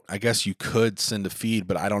out, I guess you could send a feed,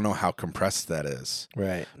 but I don't know how compressed that is.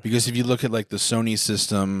 Right. Because if you look at like the Sony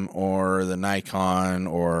system or the Nikon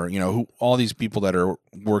or, all these people that are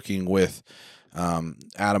working with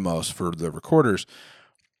Atomos for the recorders,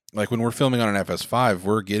 like when we're filming on an FS5,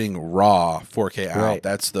 we're getting raw 4K out. Right.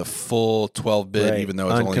 That's the full 12-bit, even though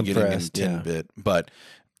it's only getting in 10-bit. But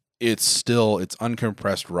it's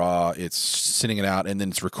uncompressed raw. It's sitting it out, and then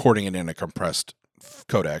it's recording it in a compressed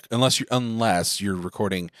codec. Unless you're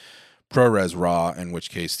recording ProRes raw, in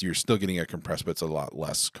which case you're still getting it compressed, but it's a lot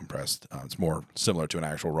less compressed. It's more similar to an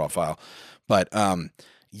actual raw file. But I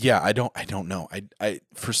don't know. I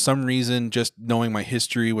for some reason, just knowing my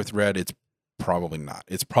history with Red, it's probably not.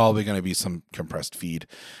 It's probably going to be some compressed feed.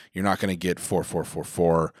 You're not going to get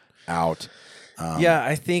 4444 out.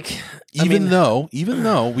 I think even though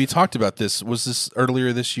we talked about this, was this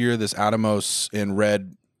earlier this year, this Atomos and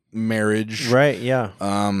Red marriage, right? Yeah.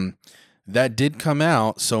 That did come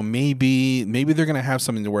out, so maybe they're gonna have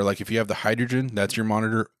something to where, like, if you have the hydrogen, that's your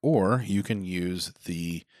monitor, or you can use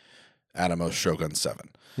the Atomos Shogun 7,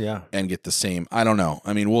 and get the same. I don't know.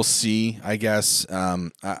 I mean, we'll see. I guess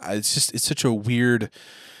it's such a weird.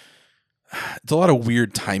 It's a lot of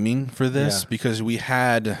weird timing for this because we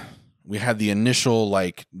had the initial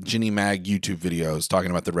like Ginny Mag YouTube videos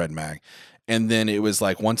talking about the Red Mag. And then it was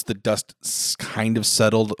like once the dust kind of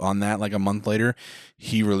settled on that, like a month later,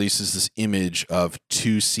 he releases this image of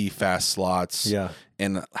 2 CFast slots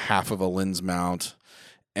and half of a lens mount.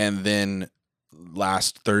 And then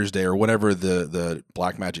last Thursday or whenever the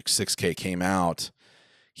Blackmagic 6K came out,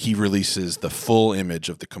 he releases the full image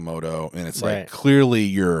of the Komodo. And it's like, clearly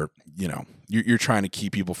you're trying to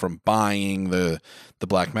keep people from buying the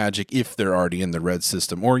Blackmagic if they're already in the Red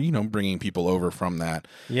system, or bringing people over from that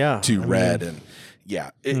to Red. And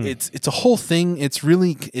it's a whole thing. It's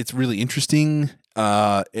really interesting.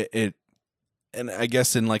 And I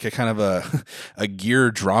guess in like a kind of a gear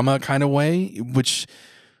drama kind of way, which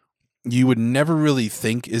you would never really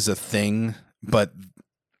think is a thing, but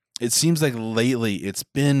it seems like lately it's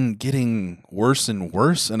been getting worse and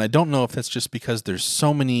worse. And I don't know if that's just because there's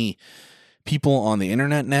so many people on the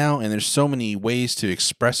internet now, and there's so many ways to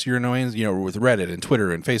express your annoyance, with Reddit and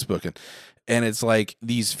Twitter and Facebook. And it's like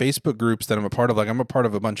these Facebook groups that I'm a part of, like I'm a part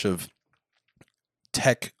of a bunch of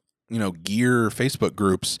tech, gear Facebook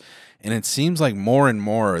groups. And it seems like more and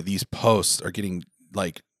more of these posts are getting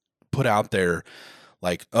like put out there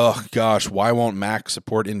like, oh gosh, why won't Mac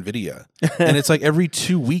support NVIDIA? And it's like every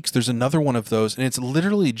 2 weeks there's another one of those. And it's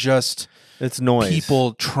literally just it's noise.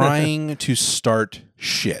 People trying to start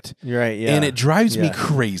shit. Right, yeah. And it drives me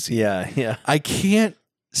crazy. Yeah. I can't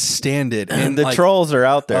stand it. And the trolls are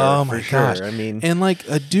out there. Oh my gosh. Sure. I mean, and like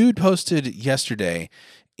a dude posted yesterday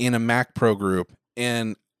in a Mac Pro group,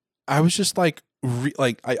 and I was just like,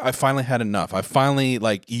 I finally had enough. I finally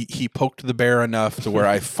he poked the bear enough to where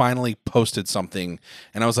I finally posted something,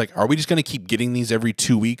 and I was like, are we just going to keep getting these every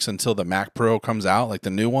 2 weeks until the Mac Pro comes out, like the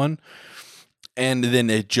new one? And then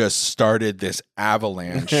it just started this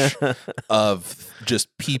avalanche of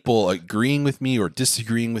just people agreeing with me or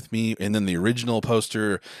disagreeing with me. And then the original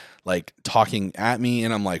poster like talking at me.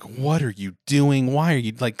 And I'm like, what are you doing? Why are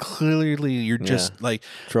you clearly you're just like,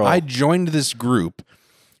 troll. I joined this group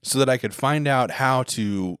so that I could find out how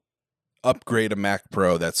to upgrade a Mac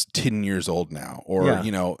Pro that's 10 years old now, or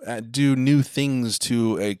do new things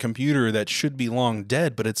to a computer that should be long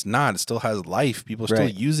dead, but it's not. It still has life. People are still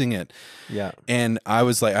using it. Yeah. And I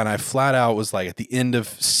was like, and I flat out was like, at the end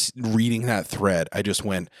of reading that thread, I just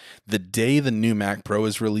went, the day the new Mac Pro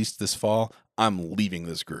is released this fall, I'm leaving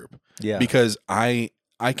this group. Yeah. Because I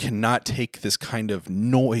cannot take this kind of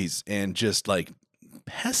noise and just like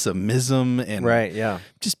pessimism and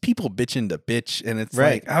just people bitching to bitch, and it's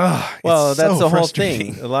like, well, that's so the whole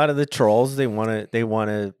thing. A lot of the trolls, they want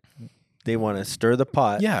to stir the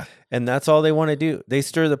pot, and that's all they want to do. They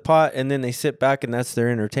stir the pot, and then they sit back, and that's their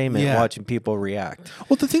entertainment, watching people react.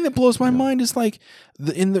 Well, the thing that blows my mind is like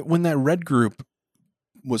when that Red group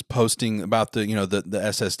was posting about the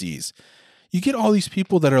SSDs. You get all these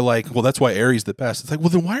people that are like, well, that's why Aries the best. It's like, well,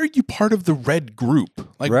 then why are you part of the Red group?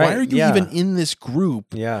 Like, why are you even in this group?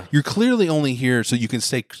 Yeah. You're clearly only here so you can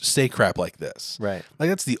say crap like this. Right. Like,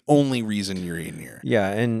 that's the only reason you're in here. Yeah,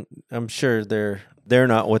 and I'm sure they're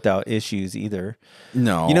not without issues either.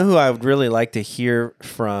 No. You know who I would really like to hear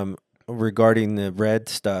from regarding the Red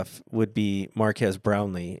stuff would be Marquez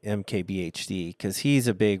Brownlee, MKBHD, because he's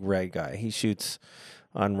a big Red guy. He shoots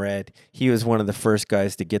on Red. He was one of the first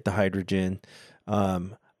guys to get the hydrogen.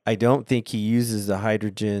 I don't think he uses the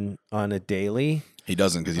hydrogen on a daily. He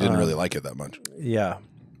doesn't, because he didn't really like it that much. Yeah.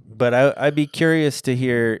 But I'd be curious to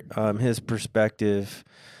hear his perspective,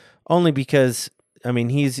 only because, I mean,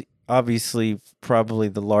 he's obviously probably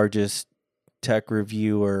the largest tech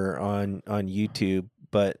reviewer on YouTube,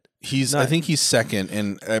 but I think he's second,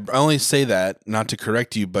 and I only say that not to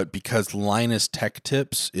correct you, but because Linus Tech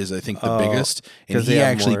Tips is, I think, the biggest, and he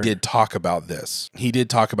actually did talk about this. He did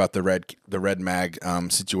talk about the Red Mag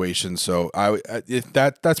situation. So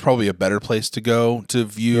that's probably a better place to go to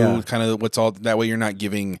view kind of what's all that way. You're not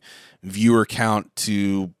giving viewer count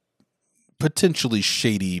to potentially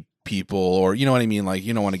shady people, or you know what I mean. Like,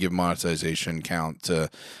 you don't want to give monetization count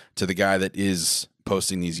to the guy that is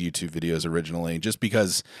posting these YouTube videos originally, just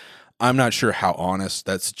because I'm not sure how honest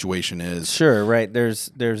that situation is. Sure, right.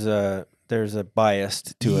 There's a bias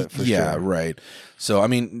to it for sure. Yeah, right. So I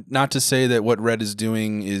mean, not to say that what Red is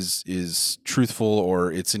doing is truthful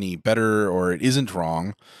or it's any better or it isn't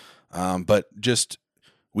wrong, but just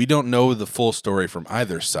we don't know the full story from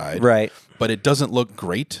either side. Right. But it doesn't look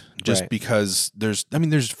great just because there's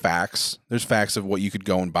facts. There's facts of what you could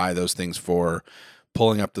go and buy those things for,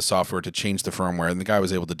 pulling up the software to change the firmware, and the guy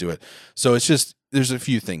was able to do it. So it's just, there's a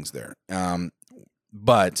few things there.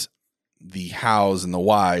 But the hows and the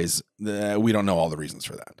whys, we don't know all the reasons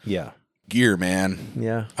for that. Yeah. Gear, man.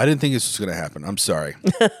 Yeah. I didn't think this was going to happen. I'm sorry.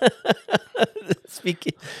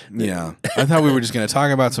 Speaking. Yeah. I thought we were just going to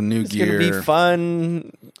talk about some new gear. It's going to be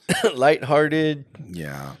fun, lighthearted.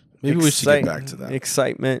 Yeah. Maybe we should get back to that.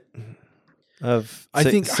 Excitement. I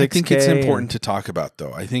think it's important to talk about,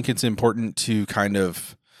 though. I think it's important to kind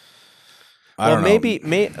of,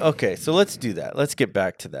 okay, so let's do that. Let's get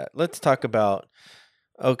back to that. Let's talk about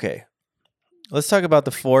the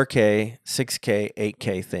 4K, 6K,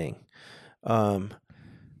 8K thing.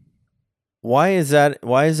 Why is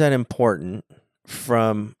that important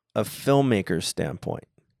from a filmmaker's standpoint?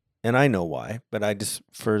 And I know why, but I just,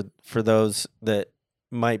 for those that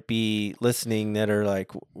might be listening that are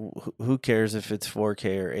like, who cares if it's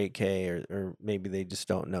 4K or 8K, or maybe they just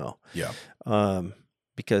don't know. Yeah.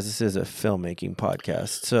 because this is a filmmaking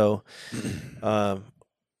podcast. So,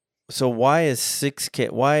 so why is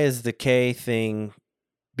 6K? Why is the K thing?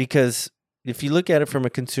 Because if you look at it from a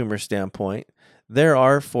consumer standpoint, there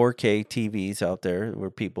are 4K TVs out there where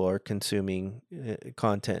people are consuming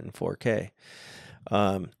content in 4K.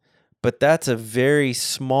 But that's a very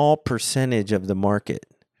small percentage of the market,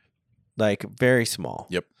 like very small.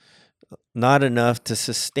 Yep. Not enough to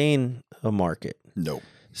sustain a market. No.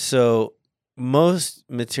 So most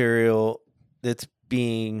material that's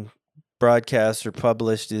being broadcast or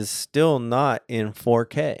published is still not in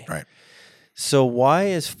 4K. Right. So why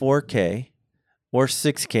is 4K or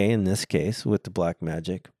 6K in this case with the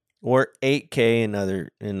Blackmagic or 8K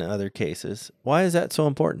in other cases? Why is that so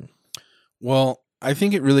important? Well, I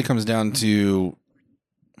think it really comes down to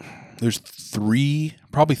there's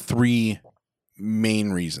probably three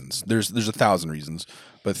main reasons. There's 1,000 reasons,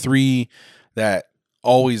 but three that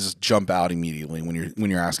always jump out immediately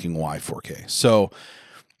when you're asking why 4K. So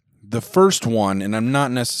the first one, and I'm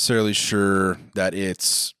not necessarily sure that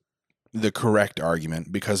it's the correct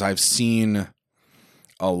argument because I've seen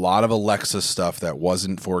a lot of Alexa stuff that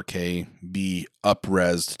wasn't 4K be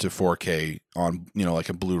up-resed to 4K on, like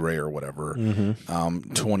a Blu-ray or whatever.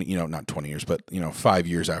 20, not 20 years, but 5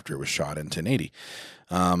 years after it was shot in 1080,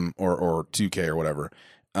 or 2K or whatever.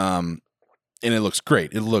 And it looks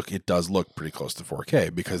great. It does look pretty close to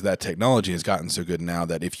 4K because that technology has gotten so good now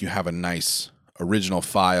that if you have a nice original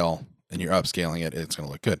file and you're upscaling it, it's going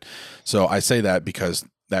to look good. So I say that because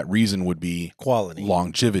that reason would be quality,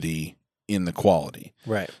 longevity in the quality.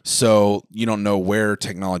 Right. So you don't know where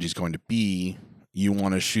technology is going to be. You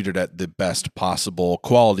want to shoot it at the best possible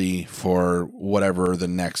quality for whatever the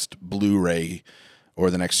next Blu-ray or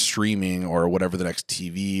the next streaming or whatever the next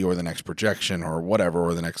TV or the next projection or whatever,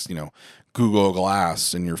 or the next, Google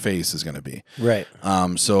Glass in your face is going to be. Right.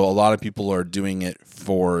 So a lot of people are doing it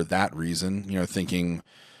for that reason, thinking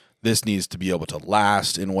this needs to be able to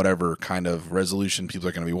last in whatever kind of resolution people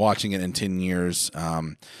are going to be watching it in 10 years.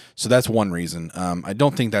 So that's one reason. I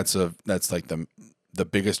don't think that's like the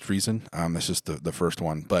biggest reason. That's just the first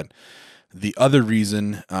one. But the other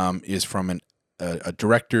reason is from a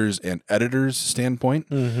director's and editor's standpoint.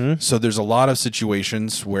 Mm-hmm. So there's a lot of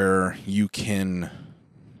situations where you can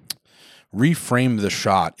reframe the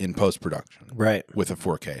shot in post-production, right, with a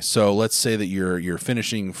 4K. So let's say that you're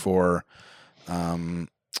finishing for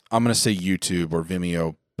I'm going to say YouTube or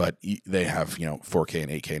Vimeo, but they have 4K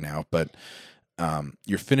and 8K now. But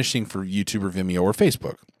you're finishing for YouTube or Vimeo or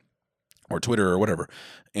Facebook or Twitter or whatever,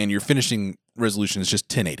 and your finishing resolution is just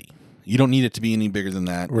 1080. You don't need it to be any bigger than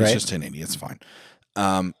that. Right. It's just 1080. It's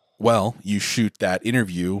fine. Well, you shoot that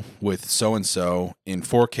interview with so and so in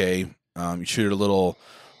 4K. You shoot it a little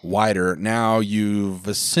wider. Now you've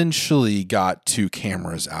essentially got two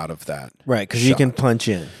cameras out of that. Right, because you can punch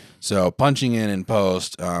in. So punching in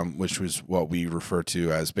post, which was what we refer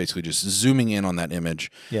to as basically just zooming in on that image,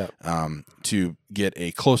 to get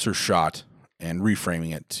a closer shot and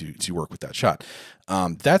reframing it to work with that shot.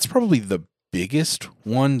 That's probably the biggest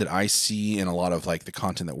one that I see in a lot of like the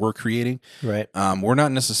content that we're creating. Right. We're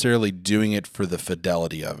not necessarily doing it for the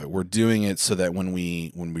fidelity of it. We're doing it so that when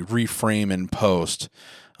we reframe in post,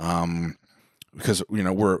 because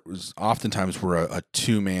we're oftentimes a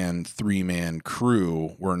 2-man, 3-man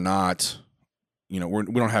crew. We're not, we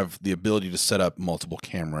don't have the ability to set up multiple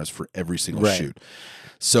cameras for every single shoot.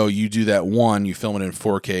 So you do that one, you film it in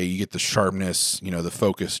 4K, you get the sharpness, the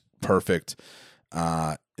focus perfect,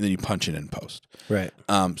 and then you punch it in post. Right.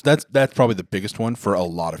 So that's probably the biggest one for a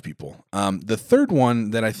lot of people. The third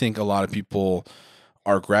one that I think a lot of people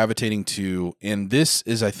are gravitating to, and this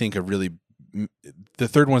is, I think, the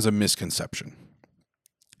third one is a misconception.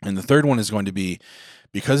 And the third one is going to be,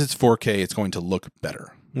 because it's 4K, it's going to look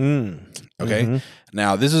better. Okay? Mm-hmm.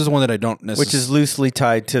 Now, this is one that I don't necessarily... Which is loosely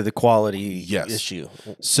tied to the quality issue.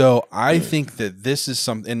 So I think that this is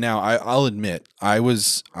something... And now, I'll admit, I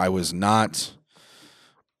was not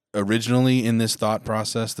originally in this thought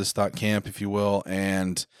process, this thought camp, if you will,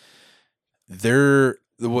 and there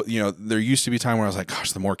used to be a time where I was like,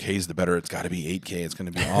 gosh, the more Ks, the better. It's got to be 8K. It's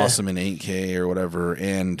going to be awesome in 8K or whatever.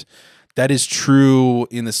 And that is true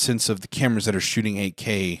in the sense of the cameras that are shooting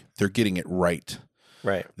 8K, they're getting it right.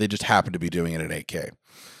 Right. They just happen to be doing it at 8K.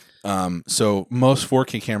 So most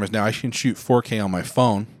 4K cameras, now I can shoot 4K on my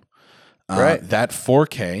phone. Right. That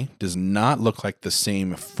 4K does not look like the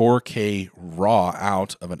same 4K raw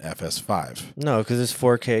out of an FS5. No, because it's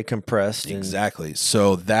 4K compressed. Exactly.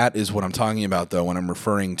 So that is what I'm talking about, though, when I'm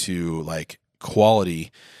referring to like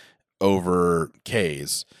quality over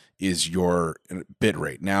Ks, is your bit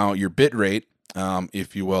rate. Now, your bit rate,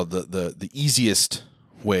 if you will, the easiest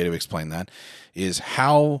way to explain that is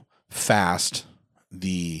how fast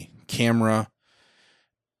the camera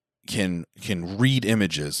can read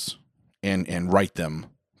images and write them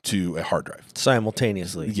to a hard drive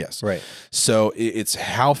simultaneously. Yes. Right. So it's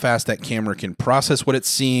how fast that camera can process what it's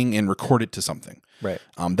seeing and record it to something. Right.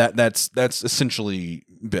 That's essentially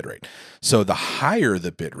bit rate. So the higher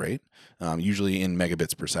the bit rate, usually in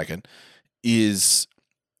megabits per second, is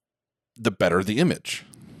the better the image.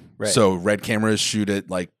 Right. So Red cameras shoot at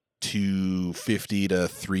like 250 to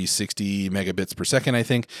 360 megabits per second, I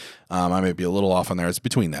think. I may be a little off on there. It's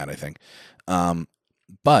between that, I think.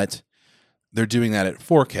 But they're doing that at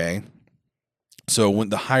 4K. So when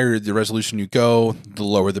the higher the resolution you go, the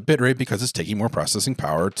lower the bit rate because it's taking more processing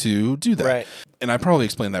power to do that. Right. And I probably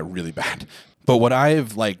explained that really bad. But what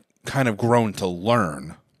I've like kind of grown to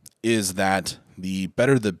learn is that the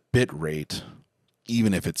better the bit rate,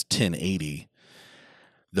 even if it's 1080,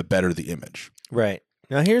 the better the image. Right.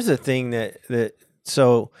 Now here's the thing that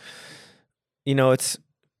so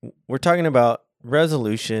we're talking about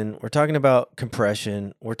resolution, we're talking about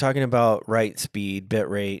compression, we're talking about write speed, bit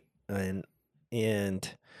rate, and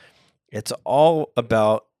it's all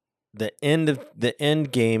about the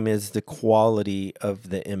end game is the quality of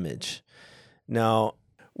the image. Now,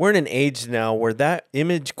 we're in an age now where that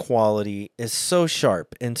image quality is so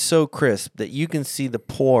sharp and so crisp that you can see the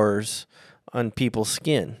pores on people's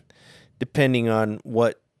skin, depending on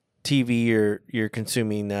what TV you're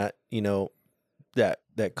consuming that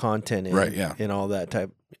that content in, right? Yeah, and all that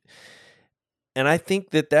type. And I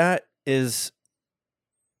think that is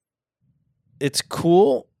it's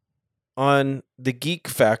cool on the geek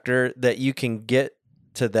factor that you can get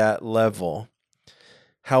to that level.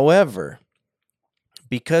 However,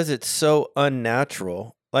 because it's so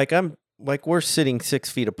unnatural, like we're sitting 6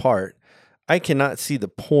 feet apart, I cannot see the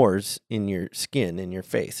pores in your skin, in your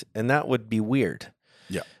face, and that would be weird.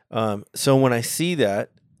 Yeah. So when I see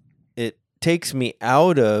that, it takes me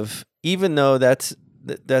out of, even though that's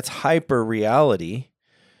hyper reality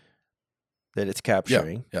that it's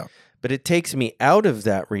capturing. Yeah. But it takes me out of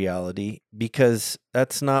that reality because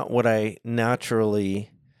that's not what I naturally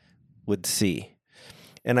would see.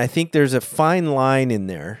 And I think there's a fine line in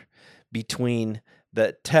there between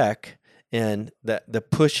the tech and the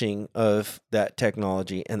pushing of that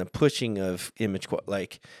technology and the pushing of image quality.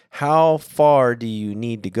 Like, how far do you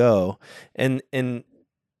need to go? And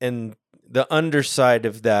the underside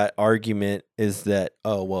of that argument is that,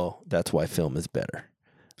 oh, well, that's why film is better.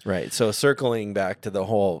 Right. So circling back to the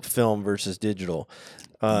whole film versus digital.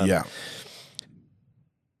 Yeah.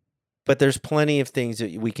 But there's plenty of things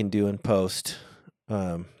that we can do in post.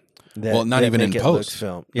 Not even in post.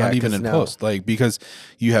 Film. Yeah, not even in post. Like, because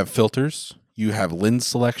you have filters, you have lens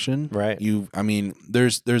selection. Right.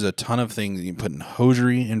 There's a ton of things you can put in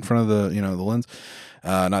hosiery in front of the lens.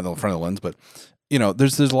 Not in front of the lens, but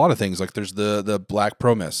there's a lot of things. Like there's the Black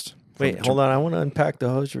Pro Mist. Wait, hold on. I want to unpack the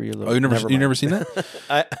hosiery a little. Oh, you never seen that?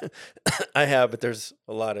 I have, but there's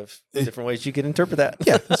a lot of different ways you can interpret that.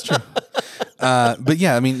 Yeah, that's true. But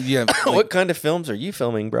yeah, I mean, yeah. Like, what kind of films are you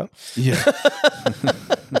filming, bro? Yeah.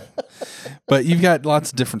 But you've got lots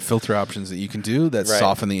of different filter options that you can do that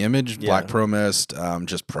soften the image. Yeah. Black Pro Mist,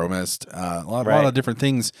 just Pro Mist, a lot of different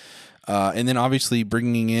things. And then obviously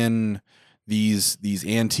bringing in these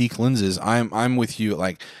antique lenses. I'm with you.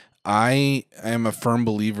 Like, I am a firm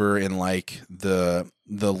believer in like the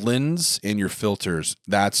lens and your filters.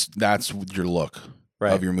 That's your look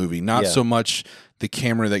of your movie, not so much the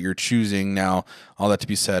camera that you're choosing. Now, all that to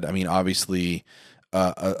be said, I mean, obviously,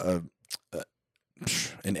 an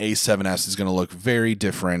A7S is going to look very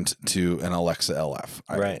different to an Alexa LF.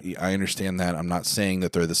 I understand that. I'm not saying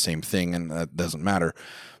that they're the same thing, and that doesn't matter.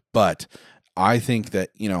 But I think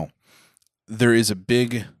that there's a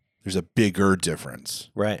bigger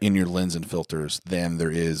difference in your lens and filters than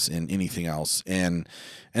there is in anything else. And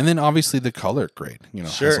then obviously the color grade,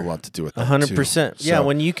 has a lot to do with that. 100%. Yeah,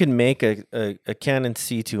 when you can make a Canon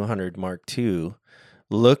C200 Mark II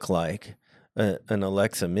look like an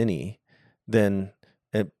Alexa Mini, then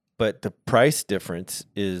but the price difference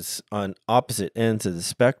is on opposite ends of the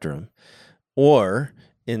spectrum. Or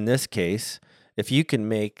in this case, if you can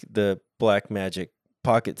make the Blackmagic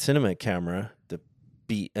Pocket Cinema camera, the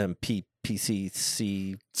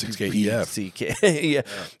BMP-PCC 6K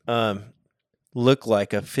EF, look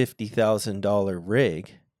like a $50,000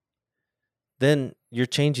 rig, then you're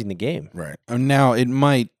changing the game. Right. Now, it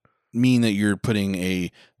might mean that you're putting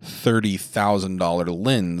a $30,000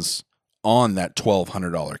 lens on that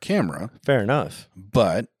 $1,200 camera. Fair enough.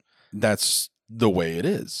 But that's the way it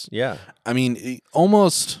is. Yeah. I mean,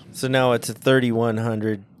 almost. So now it's a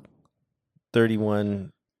 3,100,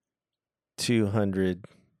 3,1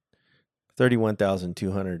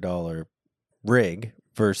 $31,200 rig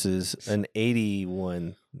versus an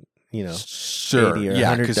 81, Sure. 80 or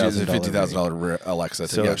Yeah, because it's a $100,000 $50,000 Alexa.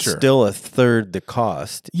 So yeah, it's sure. still a third the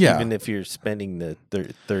cost, Yeah. even if you're spending the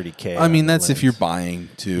 $30K. I mean, on the that's if you're lens. buying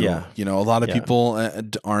too. Yeah. A lot of Yeah. people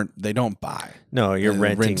they don't buy. No, you're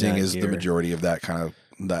renting. Renting that is the gear. majority of that kind of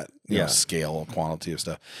Yeah. scale quantity of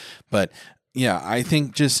stuff. But yeah, I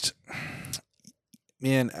think just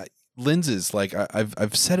lenses. Like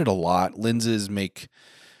I've said it a lot. Lenses make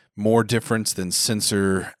more difference than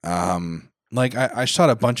sensor. Like I shot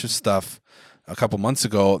a bunch of stuff a couple months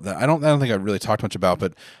ago that I don't think I really talked much about,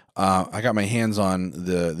 but I got my hands on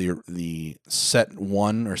the set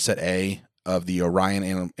 1 or set A of the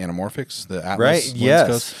Orion Anamorphics, the Atlas Right?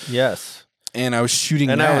 lens scope. Yes. And I was shooting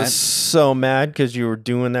And that. I was so mad because you were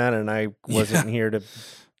doing that, and I wasn't here to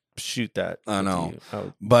shoot that. I with know.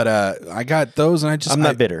 you. But I got those, and I'm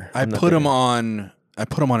not bitter. I I'm not put them bitter. on. I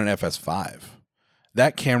put them on an FS5.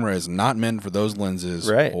 That camera is not meant for those lenses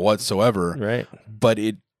Right. whatsoever. Right. But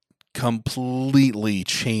it completely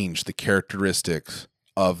changed the characteristics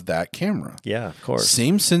of that camera. Yeah, of course.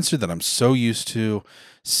 Same sensor that I'm so used to,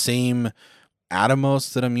 same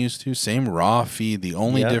Atomos that I'm used to, same raw feed. The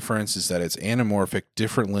only Yeah. difference is that it's anamorphic,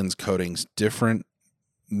 different lens coatings, different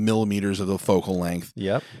millimeters of the focal length,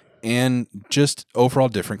 Yep. and just overall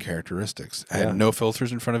different characteristics. I Yeah. had no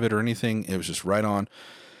filters in front of it or anything. It was just right on.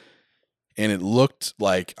 And it looked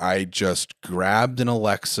like I just grabbed an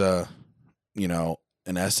Alexa,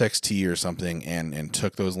 an SXT or something, and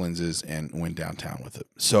took those lenses and went downtown with it.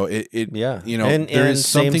 So it Yeah. there and is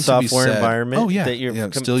same something to be software said. environment Oh yeah, that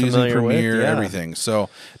you're still using familiar with. Premiere, Yeah. everything. So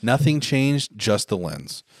nothing changed, just the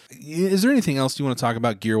lens. Is there anything else you want to talk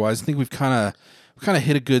about gear wise? I think we've kind of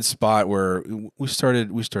hit a good spot where we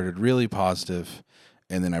started really positive,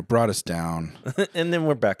 and then I brought us down, And then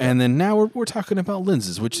we're back. and then now we're talking about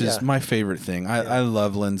lenses, which is Yeah. my favorite thing. I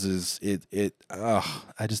love lenses.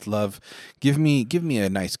 I just love give me a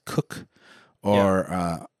nice Cook or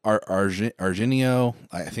Argenio.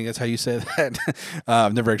 I think that's how you say that.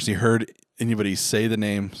 I've never actually heard anybody say the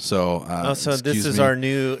name, so so this excuse is me. our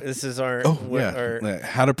new. This is our. our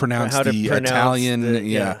How to pronounce how to the pronounce Italian? the-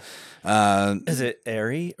 yeah. Is it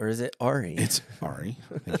Ari or is it Ari? It's Ari.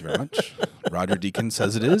 Thank you very much. Roger Deakins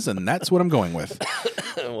says it is, and that's what I'm going with.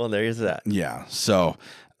 Well, there's that. Yeah. So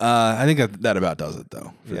I think that about does it,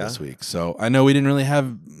 though, for Yeah. this week. So I know we didn't really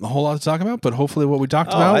have a whole lot to talk about, but hopefully what we talked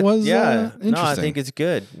about was interesting. No, I think it's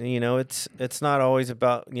good. It's not always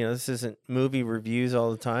about this isn't movie reviews all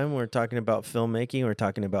the time. We're talking about filmmaking. We're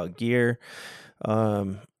talking about gear,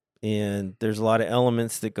 and there's a lot of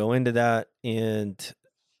elements that go into that, and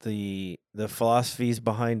the philosophies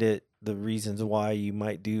behind it, the reasons why you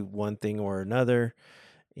might do one thing or another.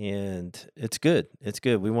 And it's good. It's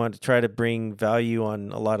good. We want to try to bring value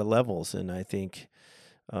on a lot of levels. And I think,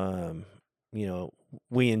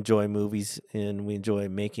 we enjoy movies and we enjoy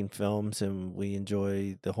making films and we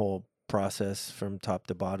enjoy the whole process from top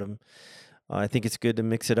to bottom. I think it's good to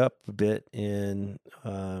mix it up a bit. And,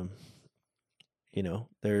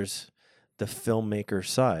 there's the filmmaker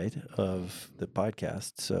side of the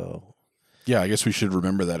podcast. So, Yeah, I guess we should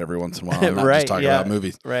remember that every once in a while. And not Right, just talk yeah. about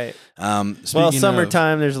movies. right. Well, Well,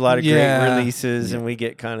 summertime, there's a lot of great Yeah. releases and we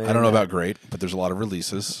get kind of. I don't know about great, but there's a lot of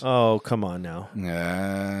releases. Oh, come on now.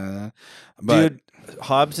 But Dude,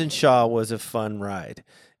 Hobbs and Shaw was a fun ride.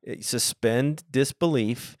 Suspend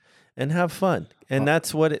disbelief and have fun, and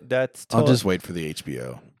that's what that's. I'll just wait for the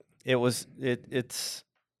HBO. It was it's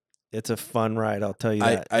a fun ride. I'll tell you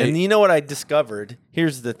I- that. I- And you know what I discovered?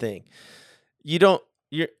 Here's the thing: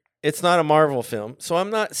 it's not a Marvel film, so I'm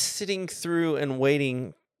not sitting through and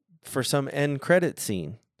waiting for some end credit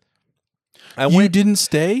scene. You didn't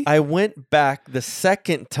stay? I went back the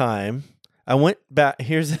second time. I went back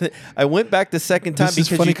the second time This is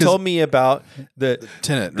because funny you 'cause- told me about the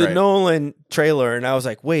Tenet, the right? Nolan trailer, and I was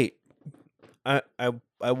like, wait.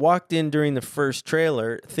 I walked in during the first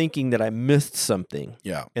trailer thinking that I missed something.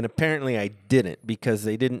 Yeah. And apparently I didn't because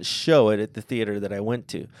they didn't show it at the theater that I went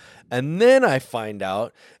to. And then I find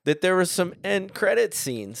out that there were some end credit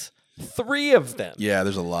scenes, 3 of them. Yeah,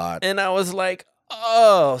 there's a lot. And I was like,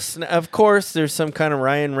 oh, of course there's some kind of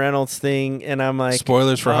Ryan Reynolds thing. And I'm like,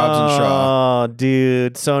 Spoilers for Hobbs and Shaw. oh,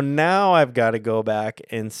 dude. So now I've got to go back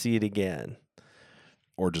and see it again.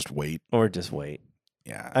 Or just wait. Or just wait.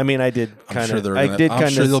 Yeah. I mean, I did I'm kind sure of. they're I gonna- did I'm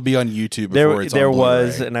kind sure of. they'll be on YouTube before it's There on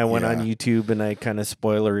was, Blu-ray. and I went on Yeah. YouTube and I kind of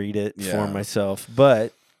spoileried it Yeah. for myself.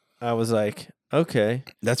 But I was like, okay,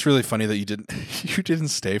 That's really funny that you didn't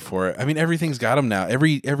stay for it. I mean, everything's got them now.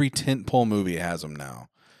 Every tentpole movie has them now.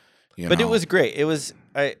 but it was great. It was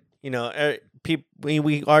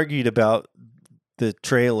we argued about the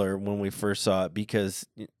trailer when we first saw it because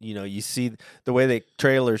you see the way the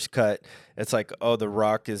trailers cut. It's like, oh, The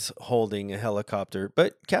Rock is holding a helicopter,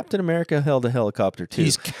 but Captain America held a helicopter too.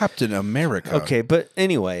 He's Captain America. Okay, but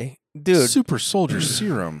anyway, dude, Super Soldier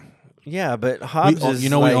Serum. Yeah, but Hobbs is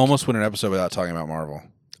we almost went an episode without talking about Marvel.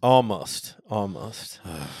 Almost.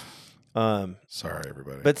 Sorry,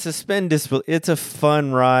 everybody. But suspend disbelief. It's a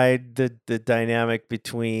fun ride. The dynamic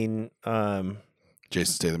between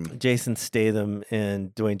Jason Statham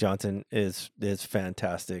and Dwayne Johnson is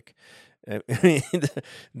fantastic. I mean,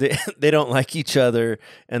 they don't like each other,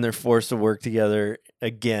 and they're forced to work together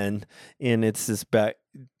again. And it's this back.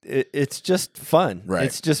 It's just fun. Right.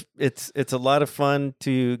 It's just it's a lot of fun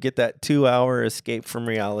to get that 2-hour escape from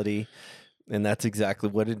reality, and that's exactly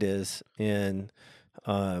what it is. And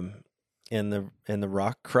the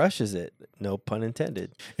Rock crushes it. No pun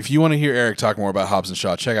intended. If you want to hear Eric talk more about Hobbs and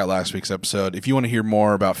Shaw, check out last week's episode. If you want to hear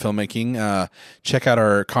more about filmmaking, check out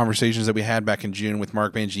our conversations that we had back in June with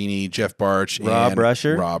Mark Mangini, Jeff Barch, Rob and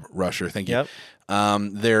Rusher. Rob Rusher. Thank you.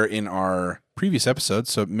 Yep. They're in our previous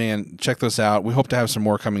episodes. So, man, check those out. We hope to have some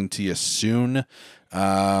more coming to you soon.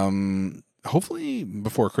 Hopefully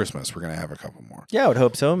before Christmas, we're going to have a couple more. Yeah, I would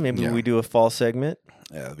hope so. Maybe we do a fall segment.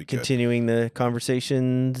 Yeah, that'd be good. Continuing the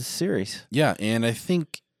conversations series. Yeah, and I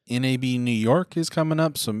think NAB New York is coming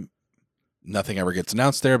up, so nothing ever gets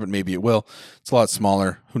announced there, but maybe it will. It's a lot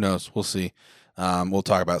smaller. Who knows? We'll see. We'll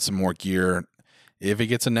talk about some more gear if it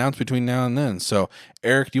gets announced between now and then. So,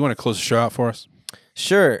 Eric, do you want to close the show out for us?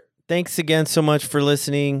 Sure. Thanks again so much for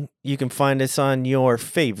listening. You can find us on your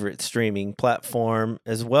favorite streaming platform,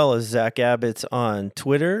 as well as Zach Abbott's on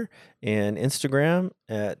Twitter and Instagram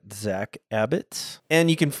at Zach Abbott's. And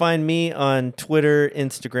you can find me on Twitter,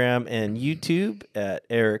 Instagram, and YouTube at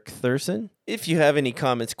Eric Thurston. If you have any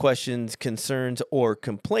comments, questions, concerns, or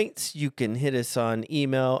complaints, you can hit us on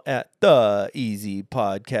email at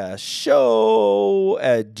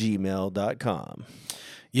theeasypodcastshow@gmail.com.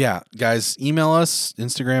 Yeah, guys, email us,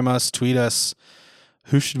 Instagram us, tweet us.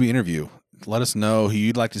 Who should we interview? Let us know who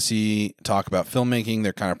you'd like to see talk about filmmaking,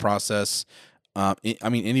 their kind of process. I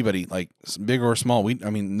mean, anybody, like big or small.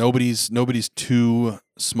 Nobody's too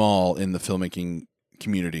small in the filmmaking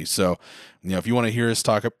community. So, if you want to hear us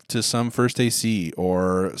talk up to some first AC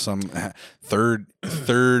or some third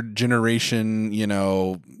generation,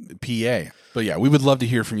 PA. But yeah, we would love to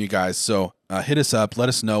hear from you guys. So hit us up. Let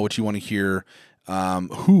us know what you want to hear.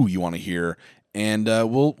 Who you want to hear, and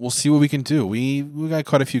we'll see what we can do. We got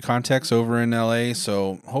quite a few contacts over in LA,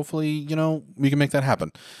 so hopefully we can make that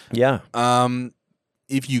happen. Yeah.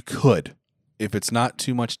 If it's not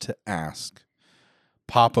too much to ask,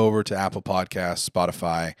 pop over to Apple Podcasts,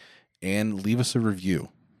 Spotify, and leave us a review.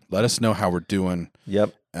 Let us know how we're doing.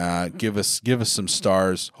 Yep. Give us some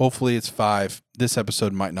stars. Hopefully it's 5. This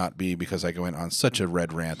episode might not be because I went on such a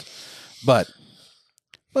red rant, but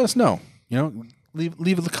let us know.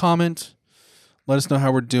 Leave a comment. Let us know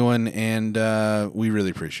how we're doing, and we really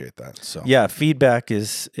appreciate that. So yeah, feedback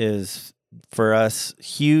is for us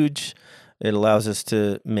huge. It allows us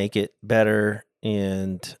to make it better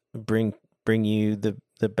and bring you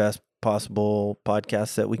the best possible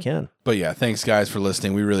podcasts that we can. But yeah, thanks guys for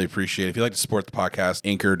listening. We really appreciate it. If you'd like to support the podcast,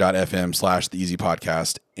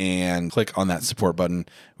 anchor.fm/theeasypodcast and click on that support button.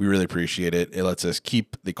 We really appreciate it. It lets us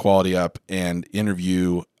keep the quality up and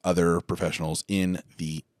interview other professionals in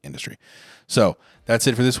the industry. So that's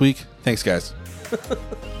it for this week. Thanks, guys.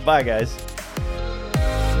 Bye, guys.